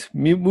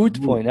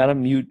point, not a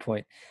mute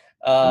point.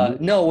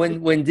 No,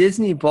 when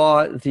Disney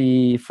bought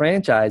the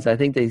franchise, I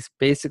think they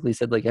basically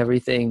said like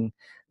everything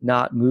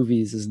not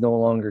movies is no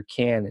longer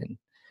canon.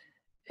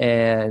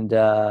 And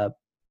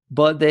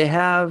but they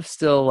have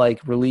still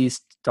like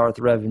released Darth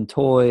Revan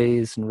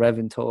toys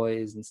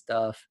and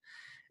stuff.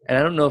 And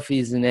I don't know if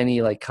he's in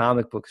any like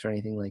comic books or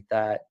anything like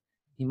that.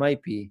 He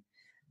might be.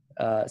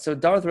 So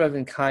Darth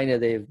Revan kind of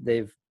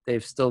they've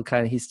still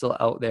kind of he's still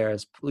out there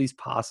as at least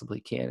possibly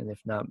canon, if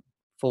not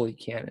fully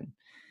canon.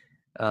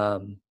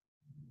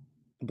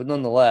 but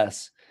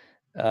nonetheless,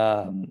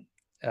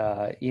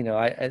 you know,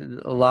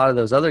 a lot of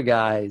those other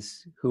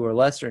guys who are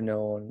lesser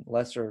known,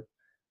 lesser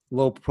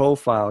low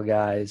profile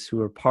guys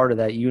who are part of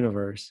that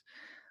universe,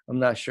 I'm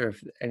not sure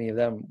if any of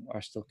them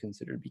are still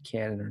considered to be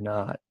canon or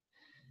not.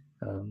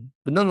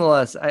 But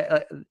nonetheless,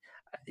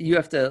 you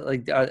have to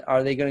like,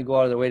 are they going to go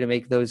out of their way to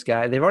make those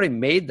guys? They've already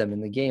made them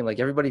in the game. Like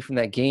everybody from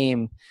that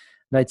game,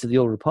 Knights of the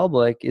Old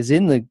Republic, is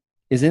in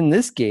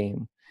this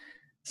game.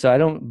 So I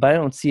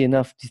don't see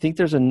enough. Do you think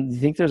there's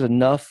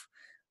enough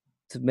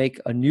to make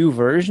a new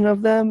version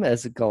of them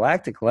as a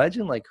Galactic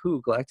Legend? Like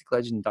who? Galactic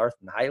Legend Darth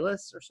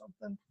Nihilus or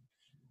something?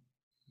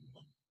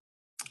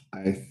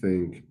 I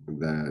think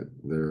that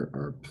there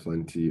are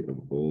plenty of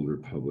Old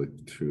Republic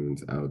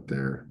tunes out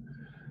there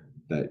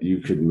that you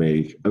could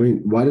make. I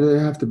mean, why do they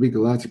have to be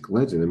Galactic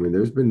Legend? I mean,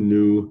 there's been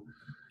new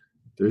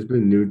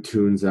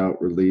tunes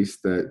out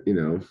released that, you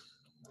know,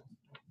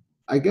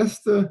 I guess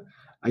the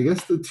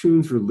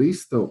tunes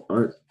released though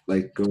aren't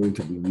like going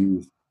to be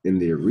used in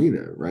the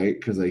arena, right?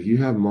 Because like you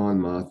have Mon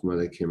Mothma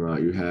that came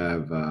out, you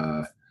have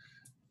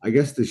I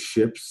guess the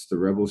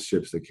rebel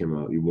ships that came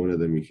out, one of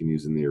them you can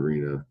use in the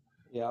arena.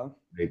 Yeah.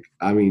 Like,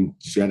 I mean,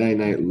 Jedi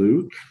Knight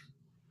Luke,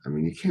 I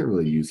mean, you can't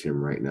really use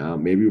him right now.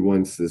 Maybe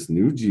once this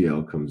new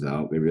GL comes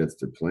out, maybe that's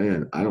their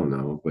plan. I don't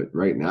know. But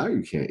right now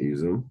you can't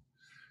use him.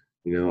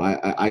 You know,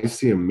 I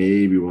see him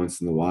maybe once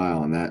in a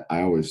while, and that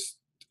I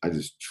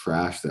just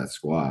trash that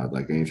squad.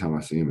 Like anytime I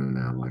see him in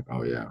there, I'm like,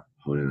 oh yeah,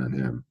 hone in on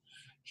him.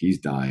 He's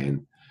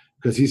dying.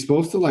 Because he's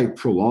supposed to like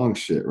prolong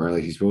shit, right?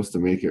 Like he's supposed to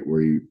make it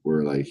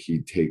where like he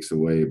takes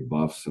away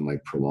buffs and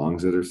like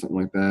prolongs it or something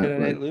like that. Jedi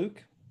Knight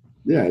Luke?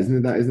 Yeah,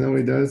 isn't that what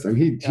he does? I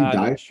mean, he I'm not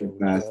dies sure so what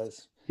he fast.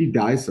 does. He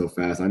dies so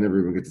fast. I never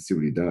even get to see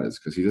what he does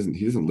because he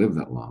doesn't live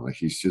that long. Like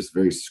he's just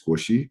very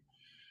squishy.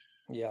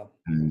 Yeah.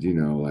 And you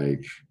know,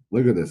 like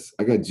look at this.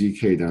 I got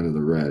GK down to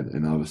the red,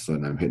 and all of a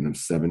sudden I'm hitting him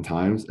 7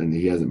 times, and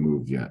he hasn't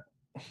moved yet.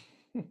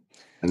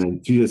 And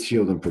then you just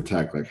healed and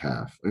protect like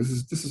half.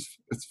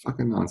 It's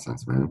fucking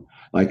nonsense, man.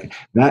 Like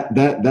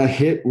that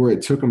hit where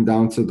it took him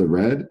down to the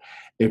red.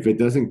 If it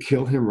doesn't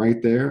kill him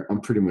right there,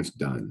 I'm pretty much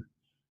done.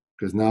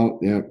 Because now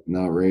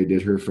Ray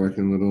did her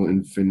fucking little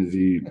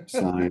infinity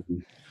sign.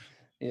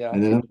 Yeah.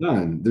 And then I'm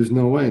done. There's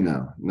no way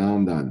now. Now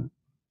I'm done.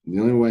 The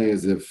only way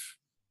is if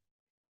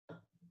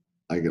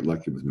I get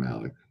lucky with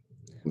Malik.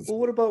 Well,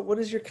 what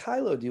does your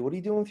Kylo do? What are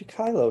you doing with your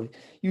Kylo?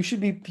 He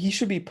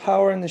should be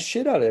powering the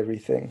shit out of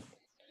everything.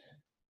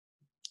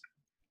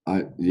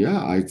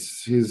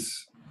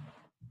 His.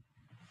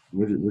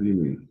 What do you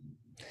mean?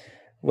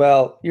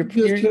 Well, he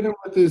just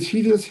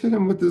hit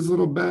him with this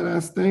little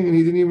badass thing,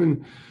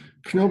 and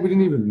Kenobi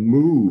didn't even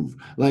move.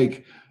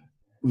 Like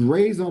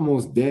Ray's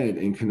almost dead,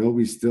 and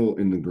Kenobi's still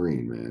in the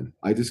green, man.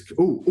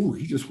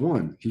 He just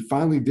won. He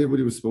finally did what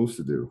he was supposed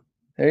to do.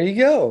 There you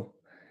go.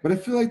 But I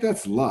feel like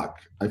that's luck.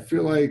 I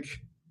feel like.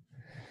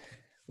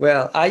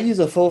 Well, I use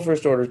a full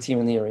first order team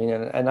in the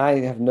arena, and I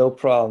have no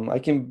problem. I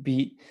can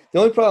beat. The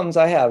only problems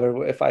I have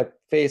are if I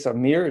face a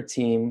mirror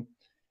team,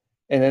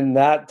 and then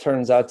that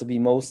turns out to be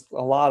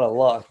a lot of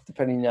luck,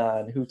 depending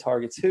on who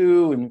targets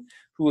who and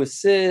who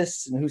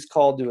assists and who's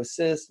called to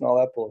assist and all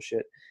that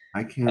bullshit.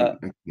 I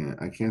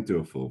can't do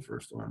a full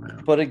first order,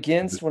 man. But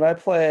when I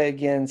play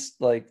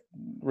against like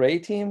Ray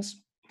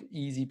teams,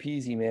 easy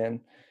peasy, man.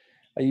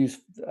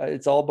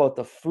 It's all about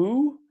the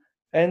foo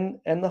and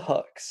the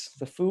Hux.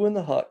 The foo and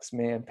the Hux,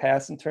 man.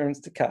 Passing turns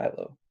to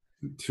Kylo.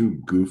 The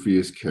 2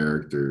 goofiest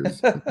characters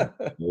in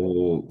the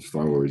whole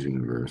Star Wars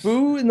universe.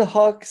 Foo and the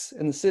Hux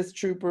and the Sith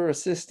Trooper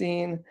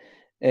assisting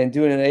and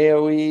doing an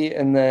AoE,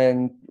 and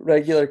then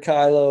regular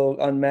Kylo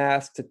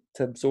unmasked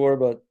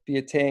to be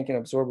a tank and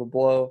absorb a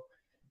blow.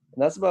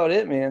 And that's about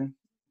it, man.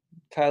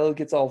 Kylo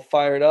gets all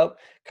fired up.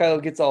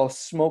 Kylo gets all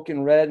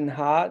smoking red and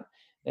hot.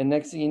 And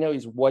next thing you know,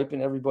 he's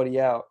wiping everybody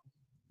out.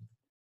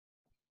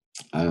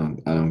 I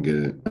don't get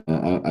it.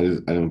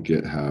 I don't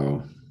get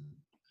how.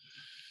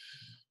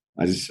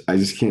 I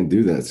just can't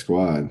do that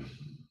squad.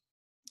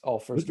 All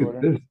first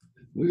order.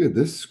 Look at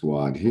this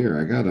squad here.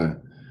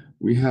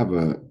 We have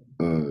a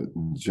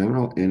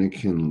General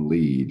Anakin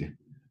lead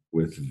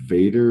with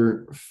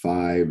Vader,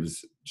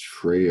 Fives,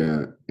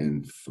 Traya,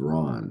 and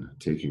Thrawn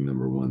taking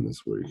number 1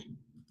 this week.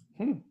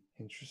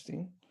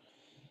 Interesting.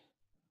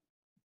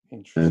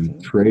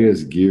 And Trey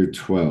is gear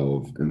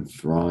 12, and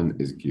Thrawn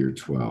is gear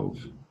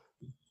 12.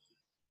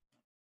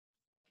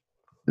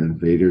 And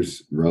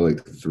Vader's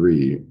relic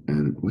 3.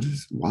 And what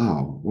is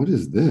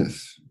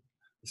this?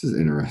 This is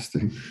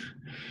interesting.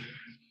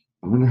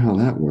 I wonder how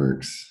that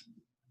works.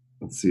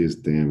 Let's see his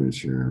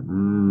damage here.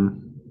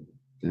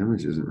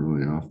 Damage isn't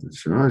really off the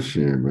charts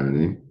here,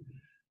 buddy.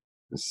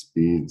 The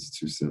speed's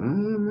too slow. I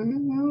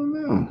don't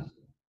know.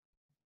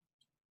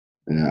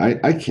 Yeah,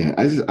 I can't.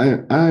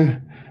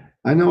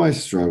 I know I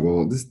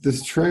struggle.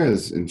 This Treya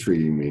is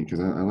intriguing me because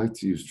I like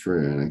to use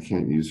Treya and I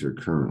can't use her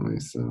currently.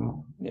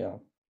 So yeah.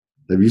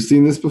 Have you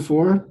seen this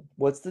before?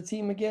 What's the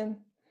team again?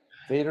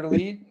 Vader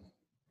lead?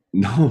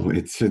 No,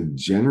 it's a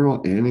General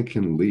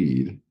Anakin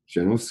lead,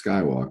 General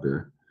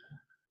Skywalker.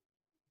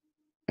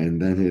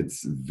 And then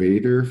it's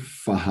Vader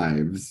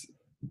Fives,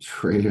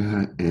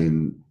 Treya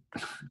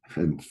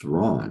and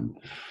Thrawn.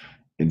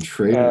 And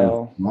Treya and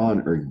Oh,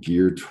 Thrawn are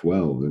gear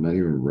 12. They're not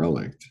even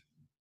relicked.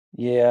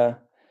 yeah.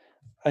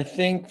 I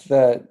think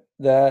that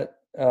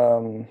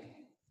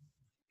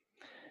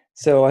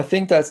so I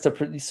think that's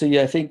so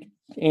yeah, I think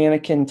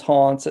Anakin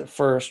taunts at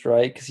first,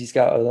 right? Because he's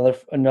got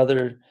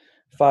another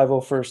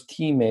 501st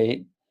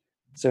teammate.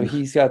 So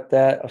he's got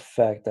that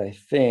effect, I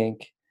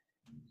think.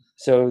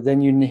 So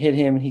then you hit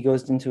him and he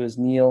goes into his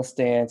kneel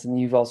stance, and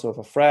you've also have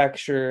a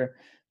fracture,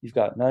 you've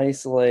got an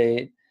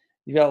isolate,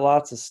 you've got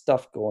lots of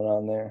stuff going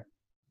on there.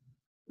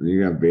 And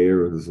you got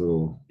Vader with his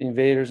little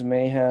Invaders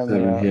mayhem,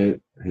 seven yeah.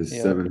 hit, his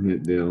Yeah.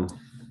 7-hit deal.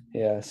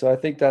 Yeah. So I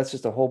think that's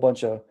just a whole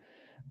bunch of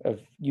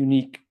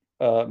unique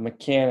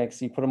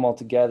mechanics. You put them all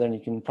together and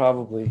you can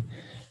probably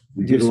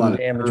You do get a some lot of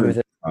damage turns with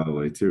it.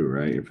 probably too,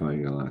 right? You're probably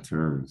getting a lot of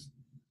turns.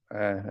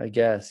 I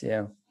guess,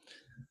 yeah.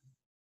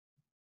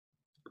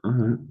 All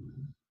right.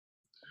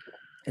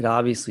 It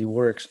obviously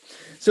works.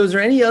 So, is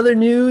there any other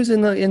news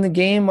in the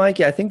game,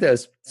 Mikey? I think that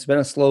it's been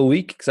a slow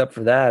week, except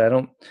for that.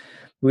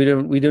 We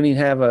don't even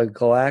have a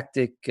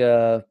galactic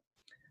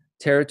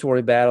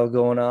territory battle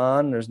going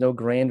on. There's no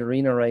Grand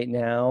Arena right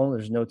now.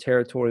 There's no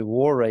territory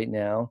war right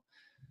now.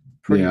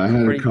 Yeah,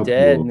 Pretty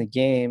dead in the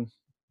game.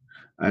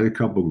 I had a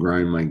couple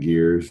grind my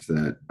gears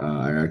that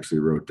I actually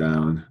wrote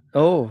down.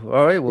 Oh,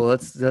 all right. Well,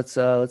 let's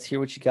hear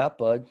what you got,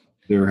 bud.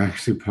 They were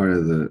actually part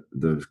of the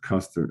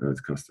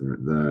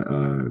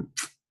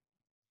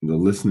the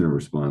listener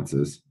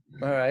responses.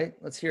 All right,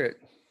 let's hear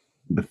it.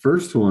 The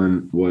first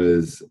one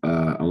was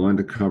I wanted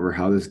to cover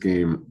how this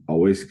game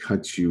always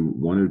cuts you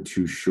one or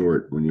two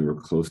short when you were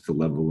close to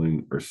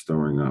leveling or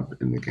storing up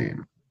in the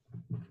game.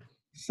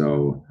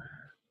 So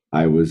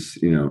I was,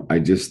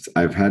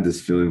 I've had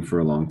this feeling for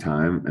a long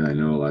time, and I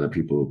know a lot of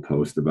people who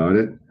post about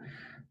it.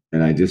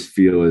 And I just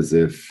feel as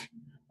if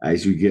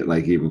as you get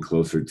like even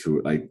closer to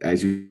it, like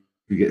as you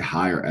get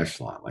higher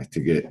echelon, like to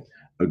get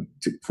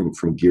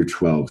from gear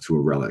 12 to a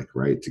relic,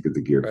 right? To get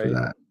the gear for Right,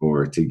 that,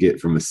 or to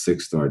get from a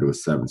 6-star to a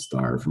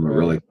 7-star, from a right.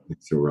 relic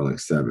to a relic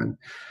 7.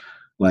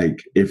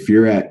 Like if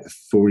you're at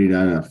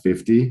 49 out of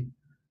 50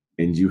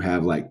 and you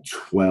have like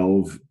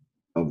 12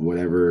 of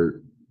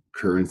whatever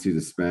currency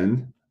to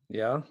spend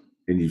Yeah.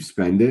 and you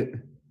spend it,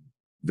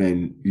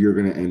 then you're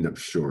going to end up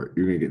short.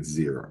 You're going to get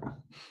 0.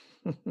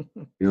 You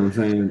know what I'm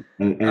saying?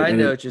 I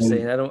know what you're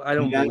saying. I And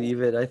don't that's,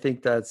 believe it. I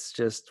think that's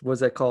just what's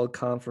that called?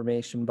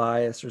 Confirmation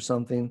bias or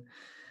something.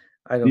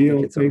 I don't you think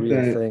don't it's a think real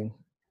that thing.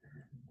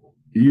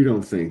 you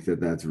don't think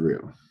that that's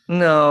real.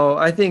 No,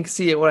 I think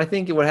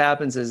what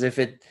happens is if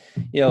it,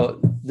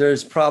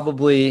 there's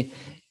probably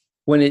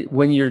when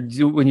you're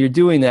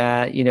doing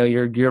that,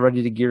 you're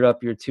ready to gear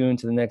up your tune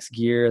to the next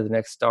gear, the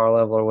next star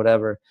level or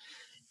whatever.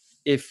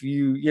 If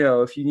you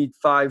need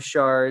 5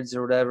 shards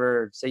or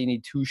whatever, say you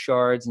need 2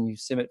 shards and you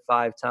sim it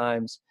 5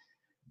 times,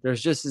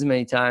 there's just as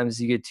many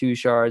times you get 2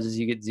 shards as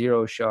you get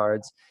 0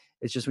 shards.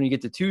 It's just when you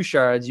get to 2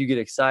 shards, you get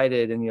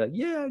excited and you're like,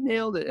 yeah, I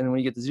nailed it. And when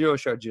you get to 0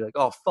 shards, you're like,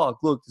 oh, fuck,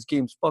 look, this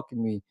game's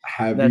fucking me. And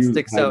Have that you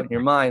sticks out in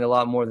your mind a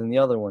lot more than the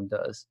other one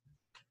does.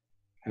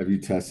 have you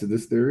tested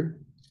this theory?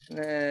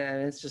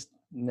 It's just,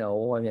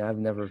 no. I mean, I've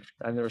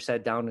never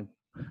sat down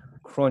and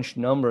crunched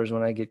numbers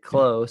when I get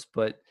close,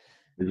 but,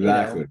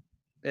 Exactly.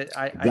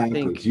 I Exactly.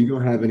 think, You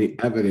don't have any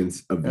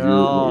evidence of what you're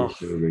oh,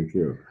 saying being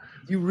true.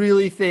 you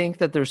really think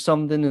that there's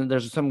some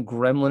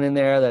gremlin in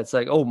there that's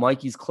like, oh,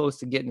 Mikey's close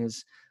to getting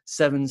his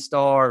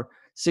 7-star,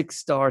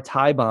 6-star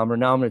tie bomber.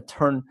 Now I'm going to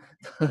turn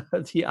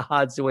the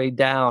odds way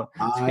down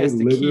so he has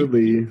to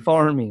keep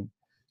farming.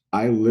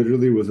 I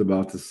literally was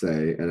about to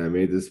say, and I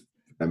made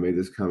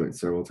this comment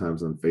several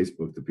times on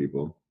Facebook to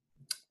people,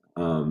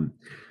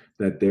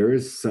 that there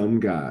is some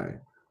guy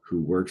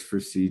who works for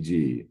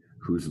CG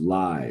who's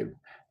live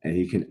and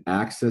he can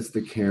access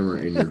the camera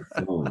in your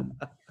phone.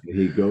 And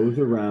he goes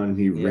around and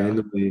he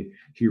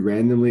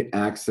randomly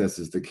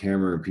accesses the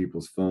camera in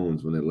people's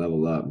phones when they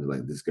level up. And they're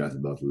like, this guy's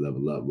about to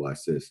level up. Watch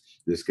this.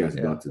 This guy's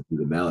about to do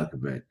the Malik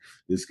event.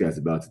 This guy's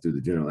about to do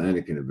the General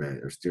Anakin event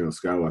or General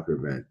Skywalker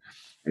event.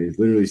 And he's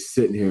literally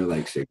sitting here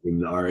like, should I give him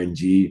the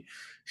RNG?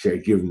 Should I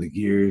give him the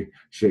gear?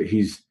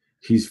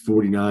 He's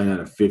 49 out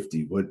of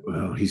 50. What?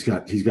 Well, he's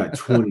got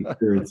 20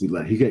 currency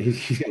left.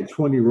 He's got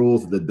 20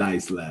 rolls of the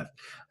dice left.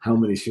 How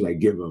many should I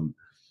give him?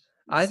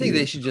 I think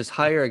they should just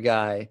hire a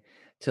guy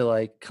to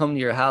like come to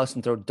your house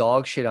and throw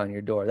dog shit on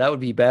your door. That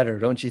would be better,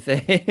 don't you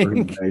think?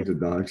 Bags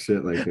of dog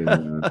shit, like in,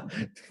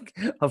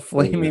 a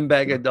flaming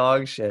bag of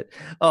dog shit.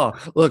 Oh,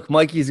 look,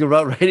 Mikey's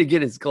about ready to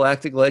get his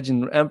Galactic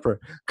Legend Emperor.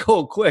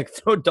 Go quick,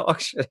 throw dog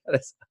shit at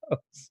his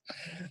house.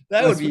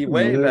 That would be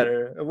way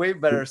better, a way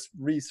better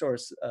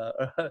resource.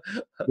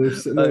 They're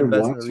sitting there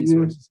watching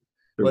you.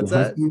 What's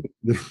that?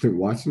 They're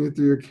watching it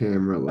through your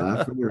camera,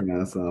 laughing their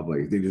ass off.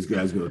 Like, you think this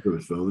guy's gonna throw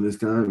his phone this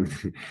time?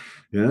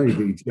 Yeah, you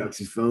think he chucks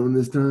his phone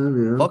this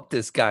time? Yeah. Fuck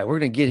this guy. We're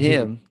gonna get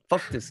him.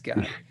 Fuck this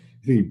guy.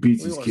 He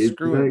beats his kids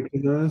tonight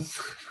with us.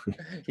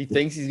 He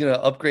thinks he's gonna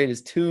upgrade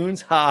his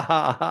tunes. Ha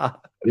ha ha.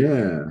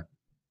 Yeah.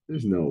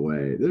 There's no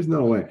way. There's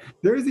no way.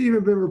 There's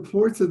even been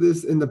reports of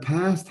this in the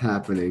past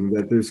happening,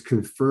 that there's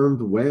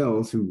confirmed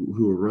whales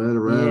who are running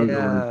around going.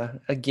 Yeah,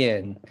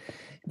 again,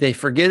 they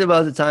forget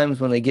about the times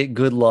when they get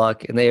good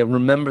luck, and they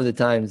remember the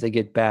times they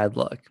get bad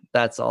luck.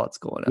 That's all that's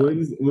going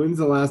on. When's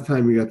the last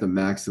time you got the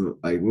maximum?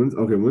 Like when's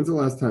the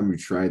last time you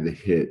tried to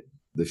hit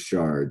the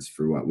shards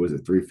for, what was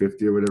it,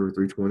 350 or whatever,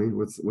 320?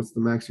 What's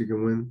the max you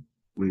can win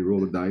when you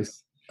roll the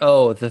dice?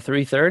 Oh, the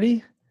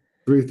 330?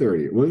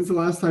 330. When's the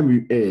last time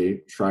you A,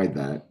 tried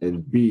that,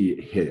 and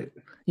B, hit it?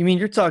 You mean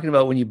you're talking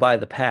about when you buy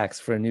the packs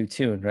for a new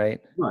tune, right?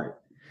 Right.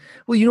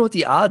 Well, you know what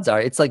the odds are?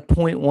 It's like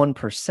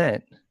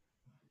 0.1%.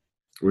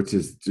 Which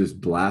is just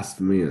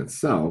blasphemy in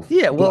itself.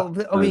 Yeah, well,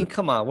 I mean,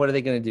 come on. What are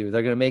they going to do?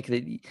 They're going to make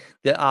the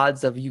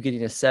odds of you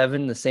getting a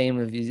 7 the same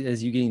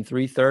as you getting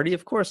 330?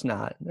 Of course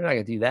not. They're not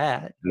going to do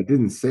that. I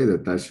didn't say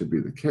that should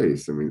be the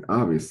case. I mean,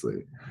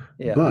 obviously.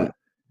 Yeah. But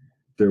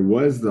there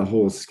was the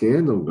whole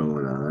scandal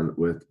going on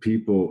with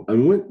people. I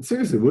mean,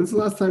 seriously, when's the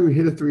last time you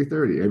hit a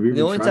 330? Have you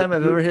The only time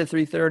I've it? ever hit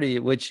 330,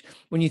 which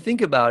when you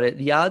think about it,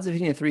 the odds of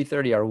hitting a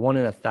 330 are 1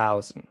 in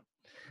 1,000.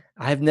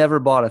 I've never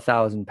bought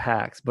 1,000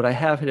 packs, but I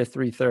have hit a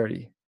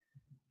 330.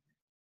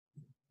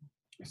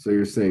 So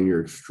you're saying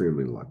you're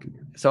extremely lucky.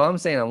 So I'm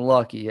saying I'm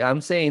lucky.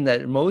 I'm saying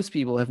that most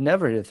people have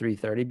never hit a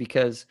 330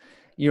 because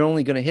you're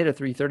only going to hit a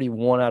 330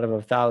 1 out of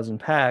 1,000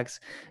 packs.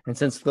 And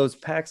since those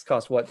packs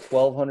cost, what,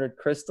 1,200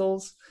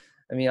 crystals?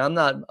 I mean, I'm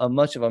not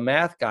much of a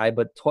math guy,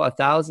 but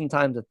 1,000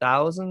 times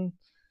 1,000,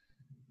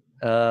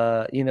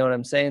 you know what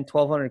I'm saying?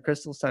 1,200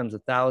 crystals times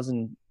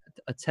 1,000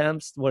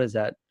 attempts. What is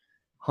that?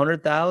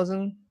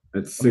 100,000?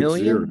 That's A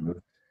million?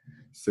 60.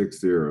 6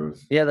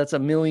 zeros. Yeah, that's a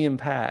million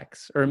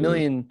packs or a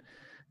million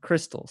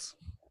crystals.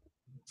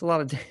 It's a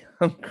lot of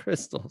damn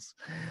crystals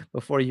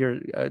before you're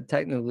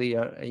technically,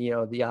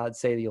 the odds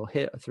say that you'll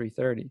hit a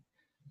 330.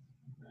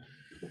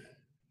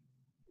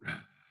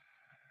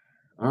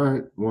 All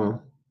right.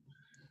 Well,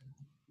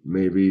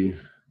 maybe.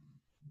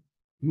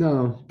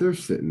 No, they're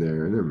sitting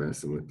there and they're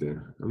messing with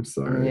you. I'm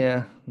sorry.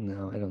 Yeah,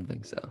 no, I don't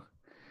think so.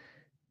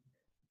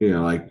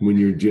 Like when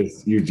you're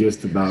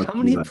just about. How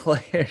many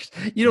players?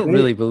 You don't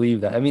really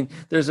believe that. I mean,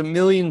 there's a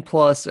million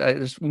plus.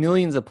 There's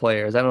millions of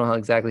players. I don't know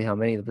exactly how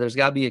many, but there's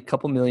got to be a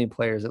couple million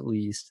players at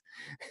least.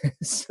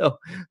 So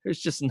there's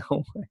just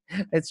no way.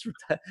 It's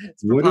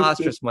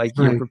preposterous, Mike.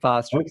 You're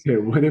preposterous. Okay,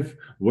 what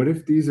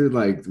if these are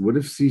what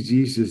if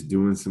CG's just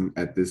doing some,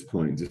 at this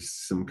point,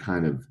 just some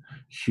kind of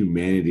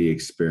humanity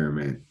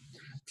experiment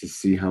to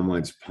see how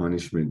much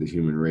punishment the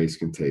human race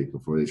can take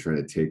before they try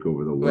to take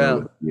over the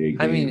world? Well,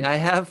 I mean, I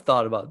have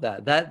thought about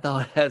that. That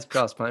thought has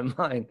crossed my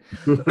mind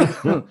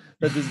that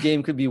this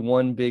game could be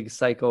one big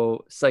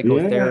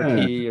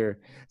psychotherapy or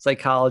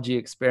psychology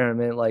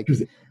experiment, like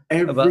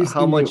about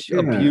how much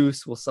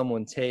abuse will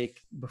someone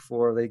take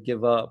before they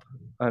give up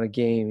on a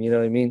game. You know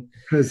what I mean?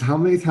 Because how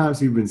many times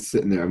have you been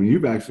sitting there? I mean,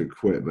 you've actually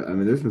quit, but I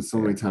mean, there's been so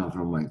many times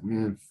where I'm like,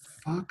 man,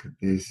 fuck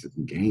this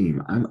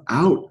game. I'm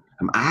out.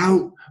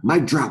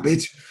 Mic drop,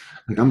 bitch.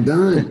 Like, I'm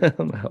done.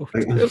 I'm out.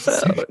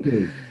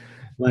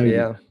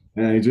 Yeah.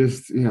 And I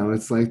just,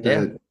 it's like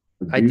that.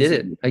 I did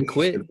it. I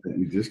quit.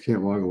 You just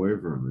can't walk away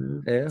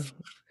from, man. Yeah.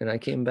 And I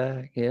came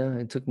back. Yeah.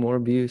 I took more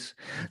abuse.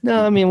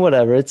 No, I mean,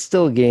 whatever. It's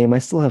still a game. I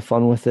still have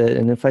fun with it.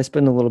 And if I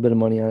spend a little bit of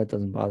money on it, it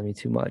doesn't bother me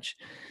too much.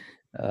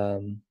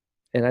 And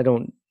I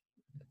don't,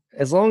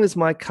 as long as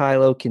my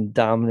Kylo can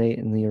dominate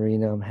in the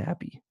arena, I'm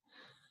happy.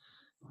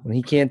 When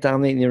he can't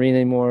dominate in the arena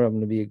anymore, I'm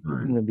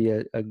gonna be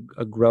a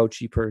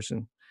grouchy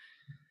person.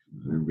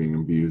 I'm being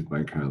abused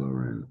by Kylo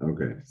Ren.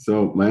 Okay.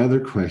 So my other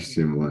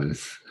question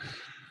was,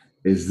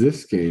 is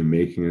this game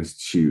making us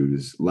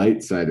choose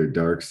light side or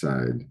dark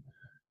side,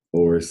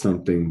 or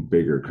something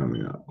bigger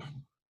coming up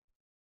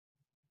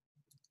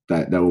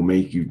that will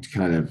make you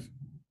kind of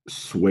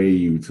sway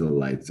you to the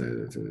light side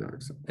or to the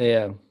dark side?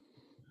 Yeah.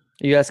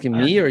 Are you asking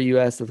me, or you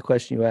asked the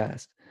question you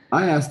asked?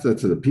 I asked that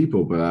to the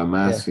people, but I'm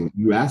asking,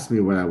 you asked me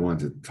what I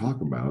wanted to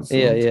talk about.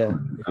 So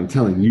I'm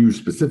telling you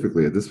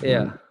specifically at this point.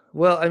 Yeah.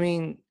 Well, I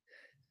mean,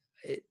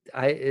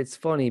 it's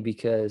funny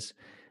because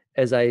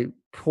as I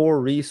pour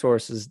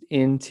resources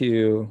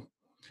into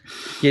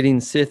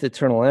getting Sith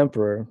Eternal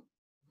Emperor,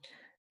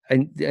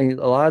 and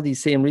a lot of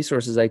these same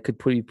resources I could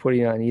be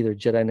putting on either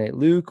Jedi Knight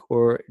Luke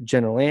or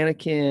General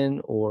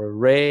Anakin or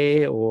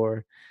Rey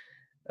or,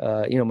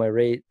 my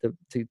rate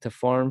to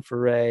farm for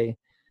Rey.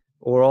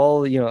 Or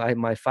all,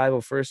 my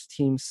 501st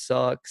team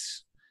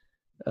sucks.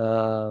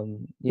 My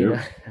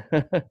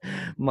Jedi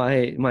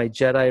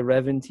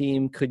Revan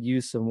team could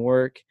use some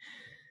work,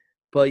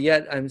 but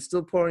yet I'm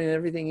still pouring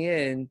everything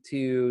in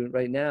to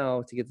right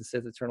now to get the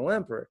Sith Eternal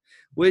Emperor,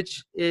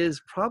 which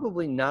is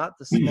probably not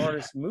the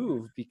smartest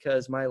move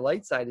because my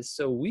light side is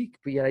so weak.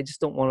 But yet I just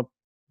don't want to.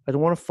 I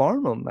don't want to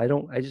farm them. I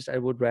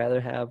would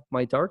rather have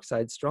my dark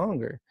side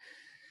stronger.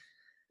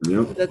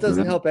 Yep. That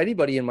doesn't help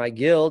anybody in my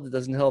guild. It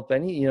doesn't help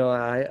any,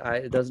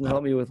 it doesn't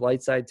help me with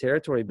light side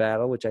territory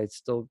battle, which I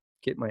still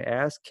get my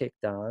ass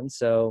kicked on.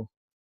 So,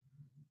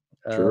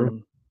 I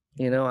don't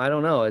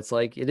know. It's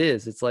like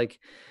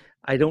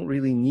I don't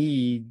really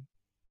need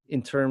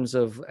in terms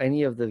of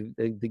any of the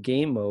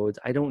game modes,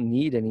 I don't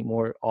need any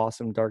more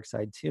awesome dark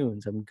side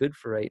tunes. I'm good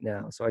for right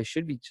now. So I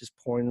should be just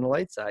pouring in the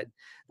light side.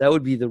 That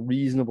would be the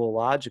reasonable,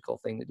 logical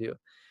thing to do.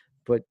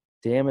 But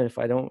damn it, if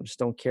I just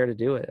don't care to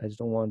do it. I just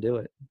don't want to do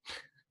it.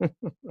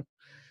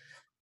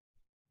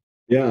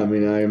 Yeah, I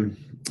mean,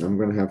 I'm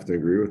gonna have to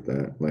agree with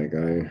that. Like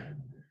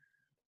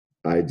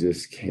I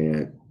just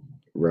can't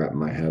wrap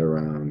my head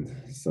around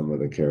some of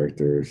the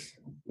characters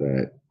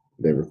that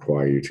they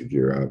require you to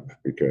gear up,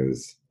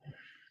 because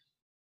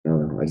I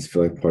don't know, I just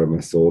feel like part of my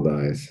soul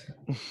dies.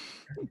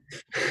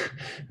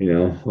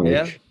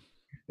 Yeah.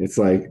 It's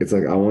like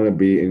I want to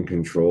be in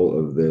control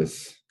of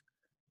this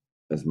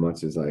as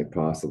much as I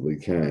possibly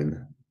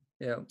can.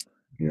 Yeah.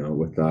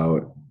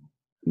 Without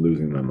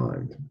losing my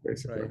mind,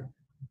 basically.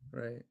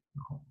 Right.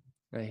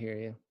 I hear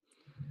you.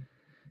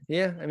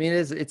 Yeah, I mean,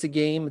 it's a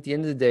game. At the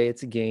end of the day,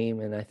 it's a game,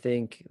 and I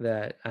think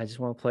that I just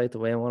want to play it the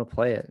way I want to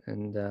play it.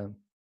 And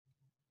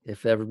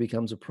if it ever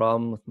becomes a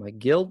problem with my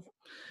guild,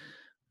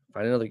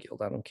 find another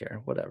guild. I don't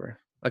care. Whatever.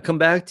 I come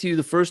back to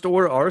the First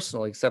Order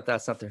Arsenal, except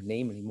that's not their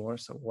name anymore.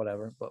 So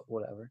whatever. But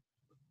whatever.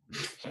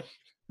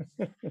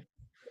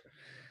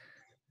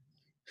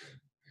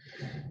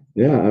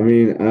 Yeah, I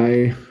mean,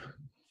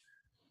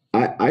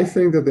 I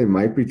think that they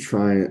might be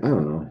trying. I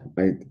don't know.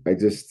 I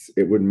just,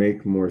 it would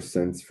make more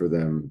sense for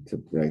them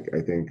to, like,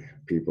 I think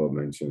people have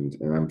mentioned,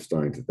 and I'm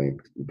starting to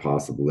think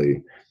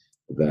possibly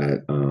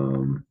that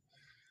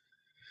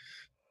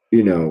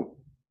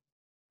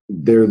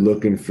they're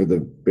looking for the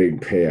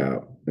big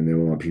payout, and they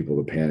want people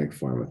to panic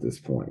farm at this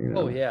point.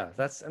 Oh yeah,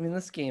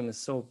 this game is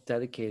so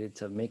dedicated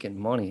to making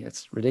money.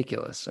 It's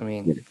ridiculous. I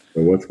mean,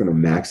 so what's going to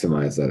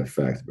maximize that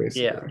effect,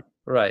 basically? Yeah,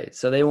 right.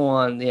 So they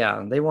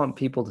want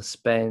people to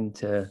spend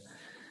to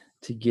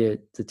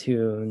get the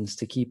tunes,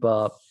 to keep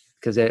up,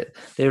 because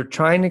they're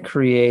trying to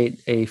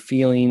create a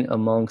feeling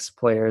amongst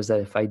players that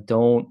if I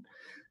don't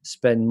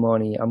spend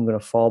money, I'm going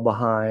to fall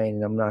behind,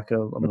 and I'm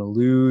going to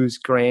lose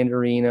grand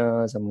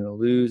arenas, I'm going to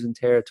lose in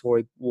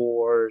territory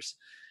wars,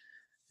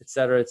 et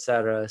cetera, et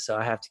cetera. So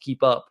I have to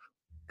keep up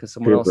because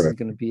someone else is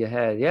going to be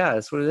ahead. Yeah,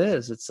 that's what it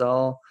is. It's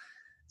all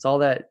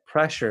that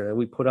pressure that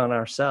we put on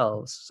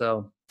ourselves.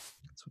 So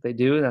that's what they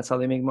do, and that's how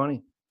they make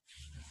money.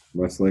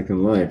 Much like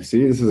in life.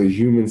 See, this is a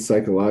human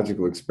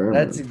psychological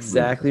experiment. That's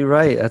exactly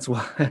right. That's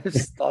why I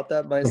just thought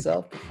that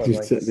myself.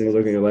 Just sitting there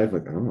looking at your life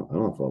like, I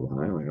don't fall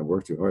behind. Like, I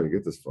worked too hard to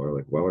get this far.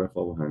 Like, why would I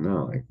fall behind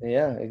now? Like,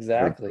 yeah,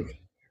 exactly.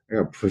 I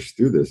gotta push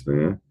through this,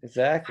 man.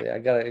 Exactly. I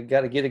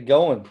gotta get it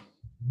going.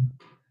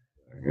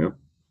 Yep.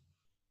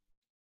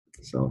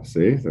 So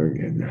see, they're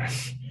getting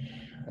us.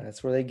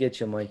 That's where they get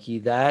you, Mikey.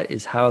 That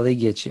is how they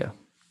get you.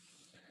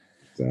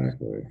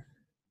 Exactly.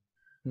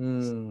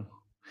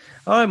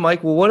 All right,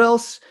 Mike. Well, what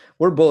else?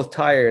 We're both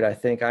tired, I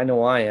think. I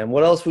know I am.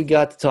 What else we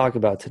got to talk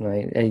about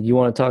tonight? And you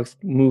want to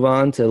move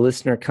on to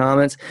listener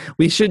comments?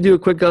 We should do a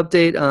quick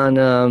update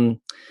on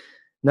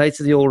Knights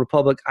of the Old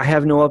Republic. I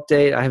have no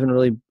update. I haven't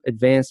really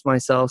advanced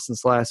myself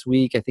since last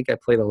week. I think I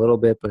played a little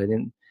bit, but I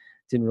didn't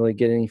really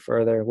get any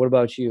further. What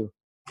about you?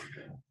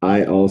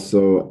 I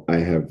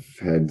have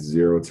had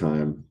zero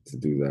time to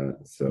do that.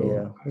 So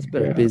yeah, it's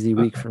been a busy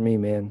week for me,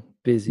 man.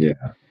 Busy.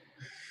 Yeah.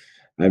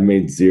 I've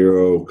made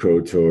zero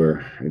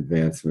KOTOR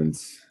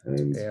advancements,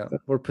 and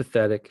we're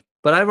pathetic.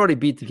 But I've already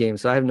beat the game,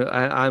 so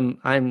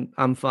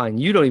I'm fine.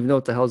 You don't even know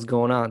what the hell's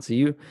going on. So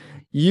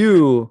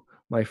you,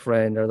 my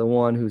friend, are the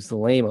one who's the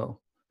lame-o.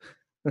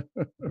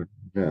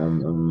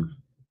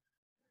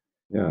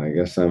 I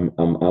guess I'm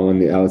on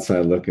the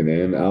outside looking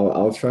in.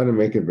 I'll try to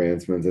make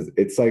advancements.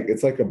 It's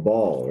like a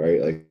ball,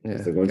 right? Like,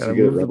 it's like once you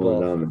get it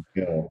rolling down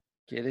the hill,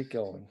 get it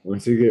going.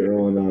 Once you get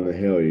rolling down the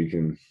hill, you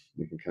can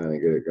kind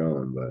of get it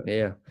going. But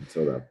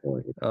until that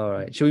point. All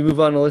right. Should we move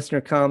on to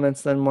listener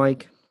comments then,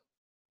 Mike?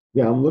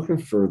 Yeah, I'm looking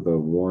for the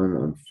one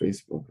on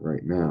Facebook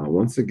right now.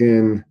 Once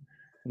again,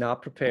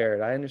 not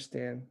prepared. I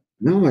understand.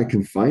 No, I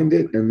can find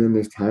it, and then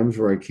there's times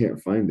where I can't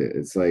find it.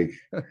 It's like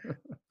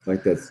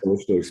like that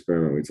social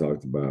experiment we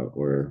talked about,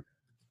 where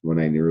when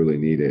I really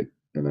need it,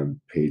 and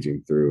I'm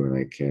paging through, and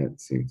I can't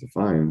seem to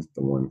find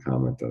the one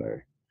comment that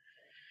I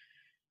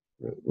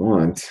really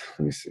want.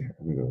 Let me see.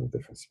 Let me go to a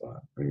different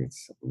spot. Maybe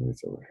it's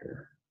over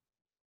here.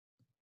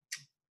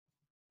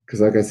 Because,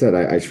 like I said,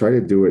 I try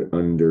to do it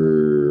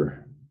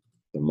under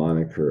the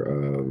moniker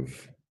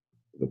of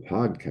the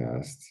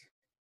podcast,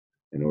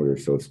 in order,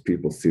 so if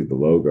people see the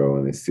logo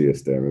and they see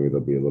us there, maybe they'll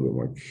be a little bit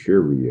more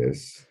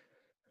curious.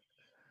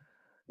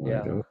 I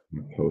don't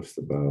post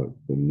about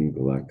the new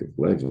Galactic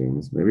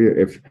Legends. Maybe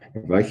if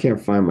I can't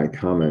find my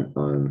comment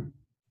on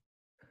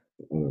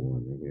the other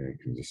one, maybe I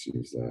can just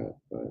use that.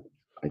 But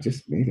I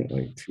just made it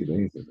like 2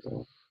 days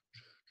ago.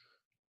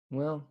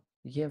 Well,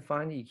 you can't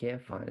find it. You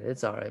can't find it.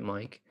 It's all right,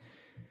 Mike.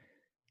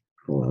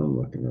 Hold on, I'm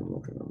looking.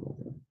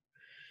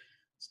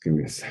 Just give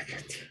me a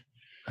second.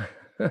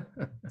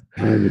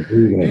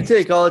 You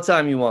take all the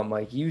time you want,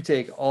 Mike. You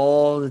take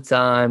all the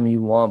time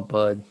you want,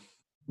 bud.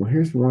 Well,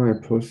 here's one I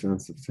posted on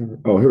September.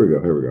 Oh, here we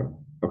go.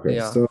 Okay,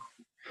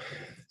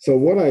 so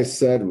what I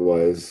said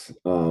was,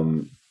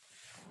 so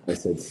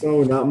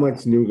not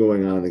much new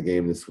going on in the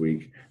game this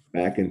week.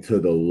 back into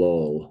the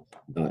lull. ...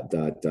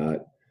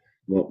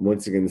 Well,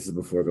 once again, this is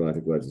before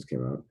Galactic Legends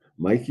came out.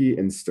 Mikey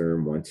and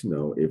Sturm want to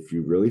know if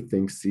you really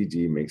think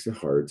CG makes it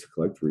hard to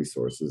collect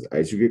resources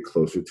as you get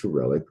closer to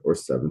Relic or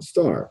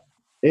 7-star,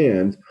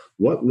 and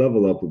what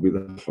level up will be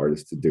the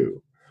hardest to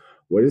do.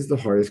 What is the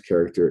hardest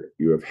character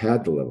you have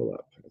had to level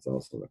up? That's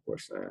also the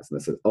question I asked. And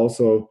I said,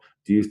 also,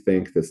 do you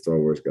think that Star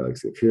Wars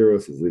Galaxy of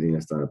Heroes is leading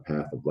us down a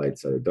path of light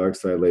side or dark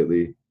side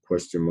lately?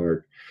 Question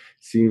mark.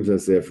 Seems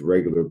as if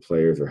regular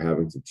players are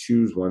having to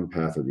choose one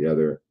path or the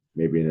other,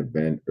 maybe an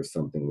event or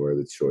something where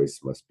the choice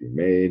must be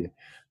made.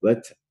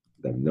 Let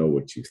them know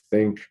what you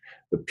think.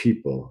 The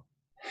people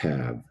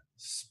have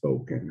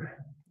spoken.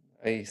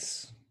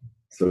 Nice.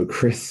 So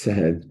Chris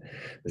said,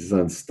 this is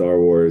on Star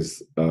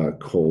Wars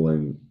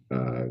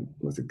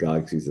what's it,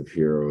 Galaxies of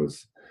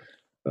Heroes,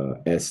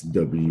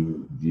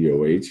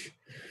 SWDOH.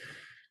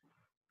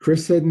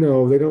 Chris said,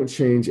 no, they don't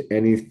change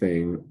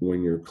anything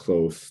when you're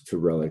close to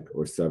Relic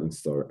or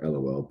 7-star,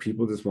 LOL.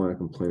 People just want to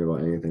complain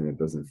about anything that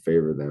doesn't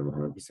favor them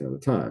 100% of the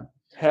time.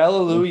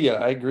 Hallelujah.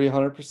 I agree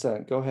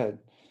 100%. Go ahead.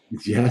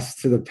 Yes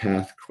to the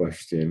path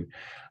question.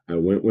 I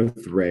went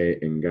with Ray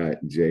and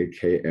got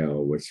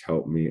JKL, which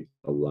helped me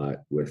a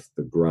lot with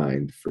the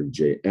grind for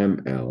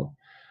JML.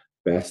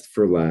 Best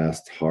for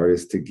last,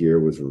 hardest to gear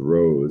was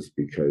Rose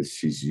because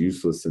she's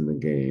useless in the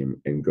game,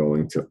 and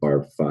going to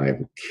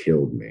R5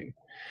 killed me.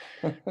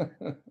 So,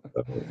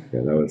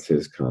 yeah, that was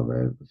his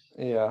comment.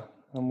 Yeah,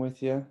 I'm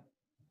with you.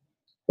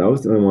 That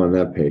was the only one on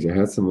that page. I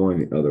had some more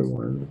on the other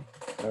one.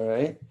 All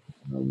right.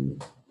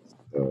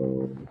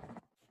 So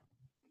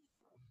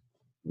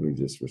let me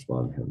just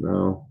respond to him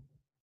now.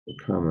 The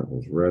comment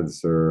was read,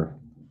 sir.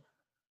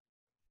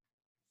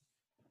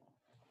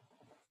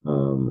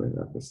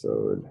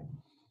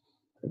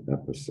 An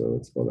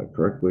episode, spell that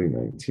correctly,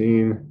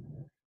 19.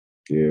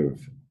 Give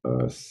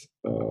us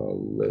a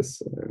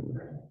listen.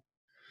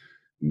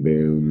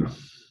 Boom.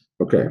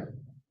 Okay.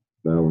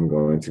 Now I'm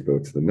going to go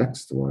to the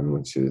next one,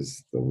 which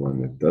is the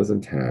one that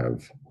doesn't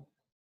have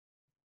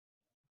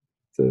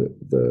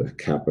the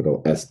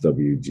capital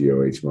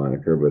SWGOH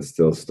moniker, but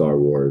still Star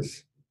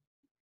Wars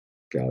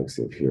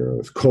Galaxy of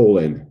Heroes,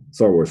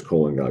 Star Wars,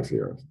 Galaxy of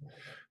Heroes.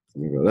 So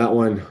I'm going to go that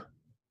one.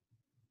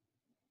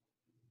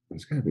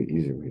 There's got to be an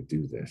easier way to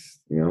do this.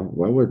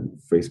 Why would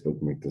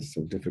Facebook make this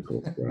so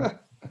difficult? I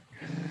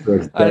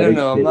don't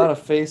know. I'm not a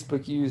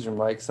Facebook user,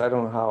 Mike, so I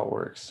don't know how it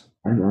works.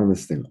 I'm on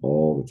this thing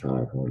all the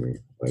time, homie.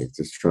 Like,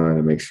 just trying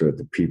to make sure that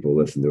the people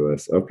listen to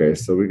us. Okay,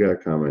 so we got a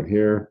comment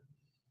here.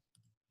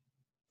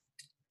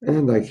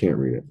 And I can't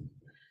read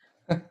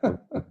it.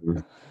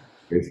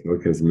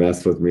 Facebook has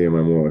messed with me in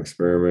my moral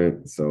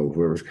experiment. So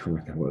whoever's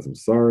comment that was, I'm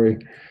sorry.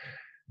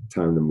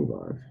 Time to move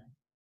on.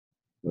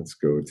 Let's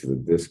go to the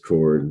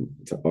Discord,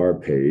 to our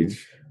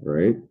page,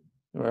 right?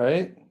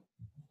 Right.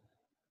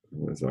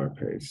 What does our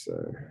page say?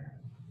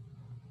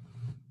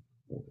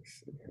 Let me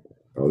see.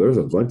 Oh, there's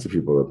a bunch of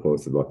people that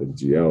posted about the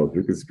GLs.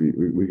 We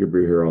could be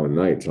here all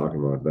night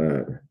talking about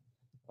that.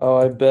 Oh,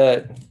 I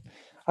bet.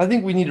 I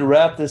think we need to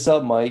wrap this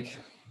up, Mike.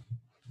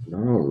 All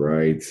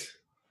right.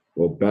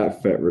 Well,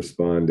 Batfet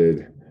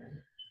responded.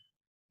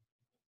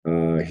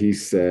 He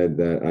said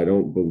that I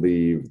don't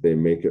believe they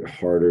make it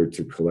harder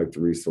to collect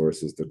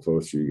resources the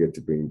closer you get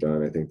to being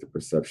done. I think the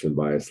perception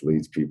bias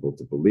leads people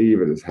to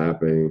believe it is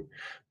happening,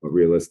 but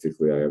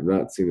realistically, I have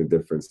not seen a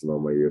difference in all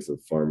my years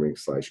of farming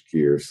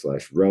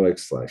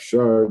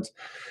 /gear/relics/shards.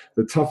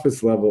 The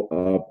toughest level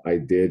up I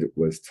did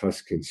was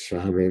Tuscan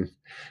Shaman.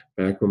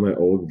 Back when my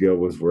old guild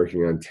was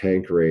working on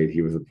Tank Raid,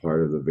 he was a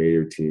part of the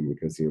Vader team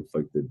because he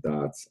inflicted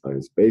dots on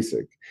his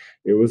basic.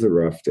 It was a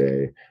rough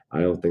day.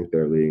 I don't think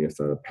they're leading us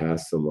on a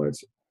path so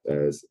much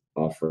as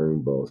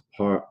offering both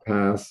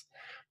paths.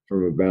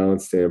 From a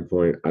balance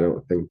standpoint, I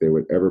don't think they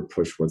would ever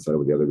push one side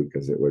or the other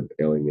because it would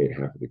alienate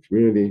half of the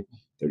community.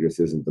 There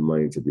just isn't the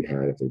money to be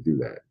had if they do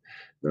that.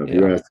 Now, if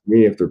you ask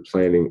me if they're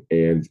planning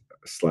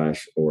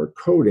or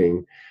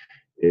coding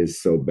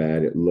is so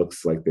bad, it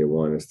looks like they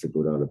want us to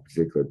go down a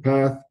particular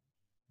path.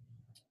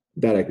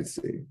 That I could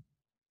see.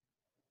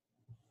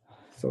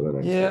 So then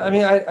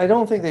I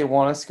don't think they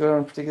want us to go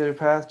down a particular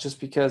path just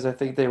because I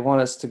think they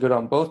want us to go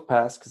down both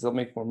paths because they'll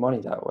make more money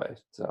that way.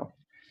 So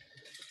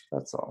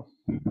that's all.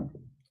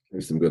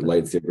 There's some good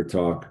lightsaber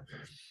talk.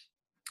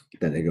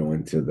 Then they go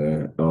into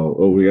the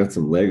we got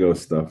some Lego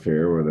stuff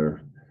here where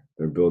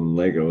they're building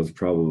Legos,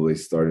 probably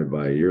started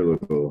by a year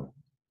ago.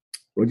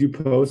 What'd you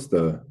post?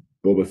 The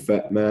Boba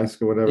Fett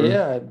mask or whatever?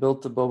 Yeah, I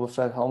built the Boba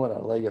Fett helmet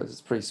out of Legos.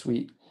 It's pretty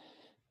sweet.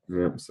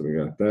 Yep, so we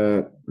got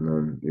that, and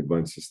then a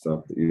bunch of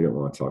stuff that you don't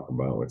want to talk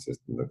about, which is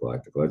the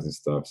Galactic Legends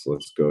stuff. So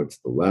let's go to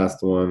the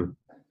last one.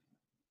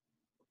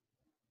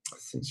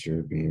 Since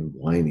you're being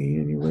whiny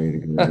and you're ready to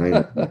go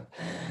night.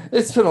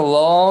 It's been a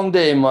long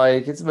day,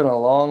 Mike. It's been a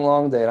long,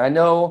 long day. And I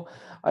know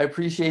I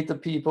appreciate the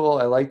people.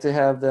 I like to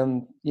have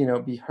them,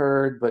 be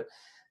heard, but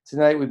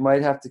tonight we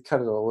might have to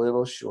cut it a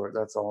little short.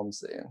 That's all I'm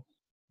saying.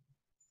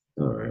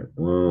 All right.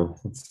 Well,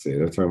 let's see.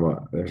 They're talking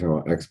about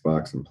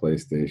Xbox and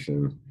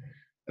PlayStation.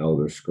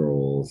 Elder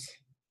Scrolls.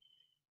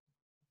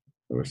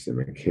 I wish they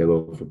make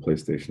Halo for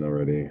PlayStation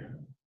already.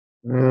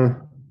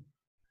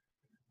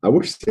 I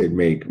wish they'd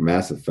make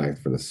Mass Effect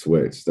for the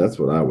Switch. That's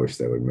what I wish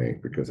they would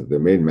make, because if they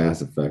made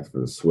Mass Effect for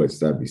the Switch,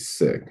 that'd be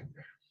sick.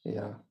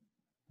 Yeah.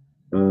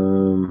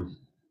 Um,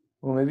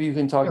 Well, maybe you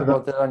can talk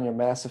about that on your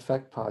Mass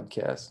Effect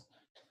podcast.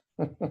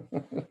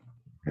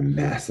 and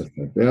Mass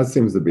Effect. That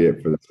seems to be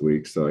it for this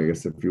week. So I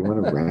guess if you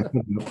want to wrap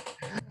it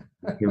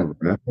up, you can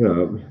wrap it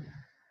up.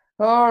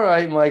 All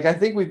right, Mike. I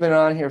think we've been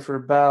on here for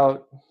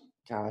about,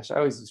 gosh, I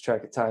always lose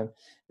track of time.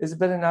 Has it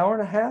been an hour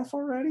and a half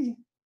already?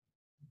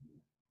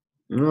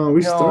 No,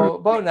 we started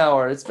about an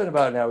hour. It's been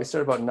about an hour. We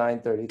started about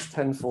 9:30. It's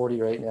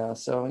 10:40 right now.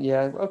 So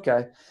yeah,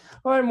 okay.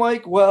 All right,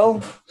 Mike.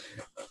 Well,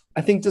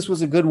 I think this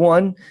was a good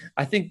one.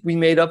 I think we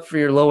made up for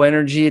your low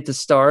energy at the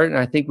start, and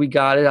I think we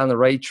got it on the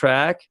right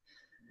track.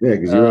 Yeah,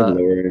 because you had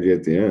lower energy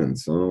at the end.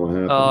 So I don't know what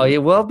happened. Oh yeah,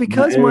 well,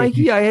 because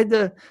Mikey, I had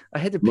to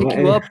pick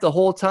you up the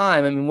whole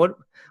time. I mean, what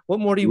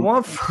more do you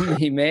want from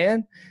me,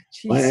 man?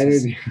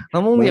 Jesus,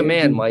 I'm only a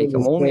man, Mike.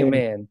 I'm only a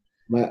man.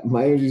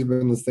 My energy's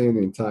been the same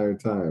the entire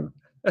time.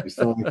 You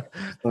saw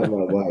my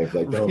life,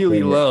 like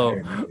really low,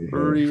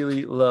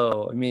 really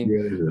low. I mean,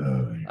 really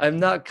low. I'm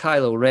not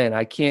Kylo Ren.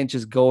 I can't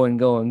just go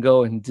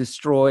and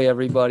destroy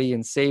everybody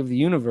and save the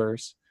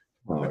universe.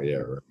 Oh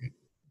yeah, right.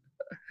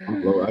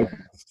 I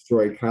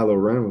destroy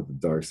Kylo Ren with the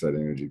dark side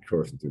energy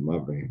coursing through my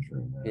veins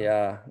right now.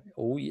 Yeah.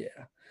 Oh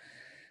yeah.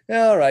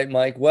 All right,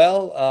 Mike.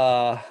 Well,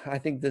 I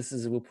think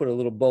we'll put a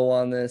little bow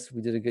on this.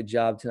 We did a good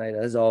job tonight,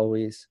 as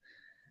always.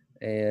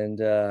 And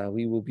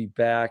we will be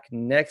back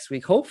next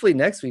week. Hopefully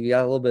next week we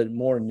got a little bit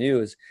more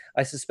news.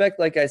 I suspect,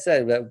 like I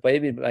said, that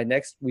maybe by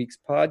next week's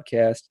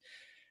podcast,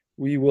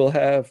 we will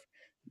have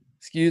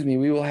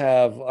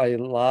a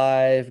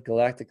live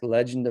Galactic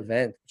Legend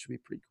event, which would be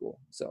pretty cool.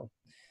 So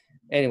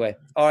anyway,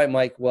 all right,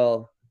 Mike.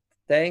 Well,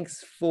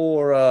 thanks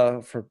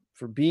for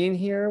being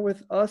here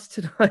with us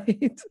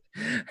tonight.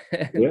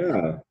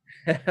 Yeah.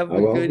 Have a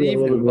good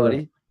evening,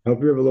 buddy.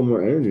 Hope you have a little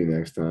more energy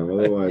next time.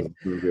 Otherwise,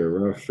 it's going to be a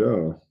rough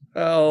show.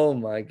 Oh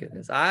my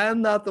goodness.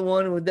 I'm not the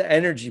one with the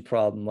energy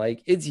problem,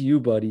 Mike. It's you,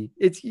 buddy.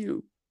 It's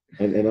you.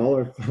 And all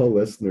our fellow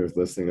listeners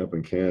listening up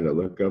in Canada,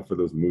 look out for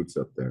those moots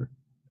up there.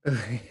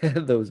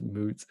 Those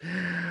moots.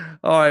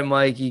 All right,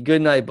 Mikey.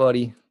 Good night,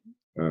 buddy.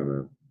 All right,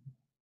 man.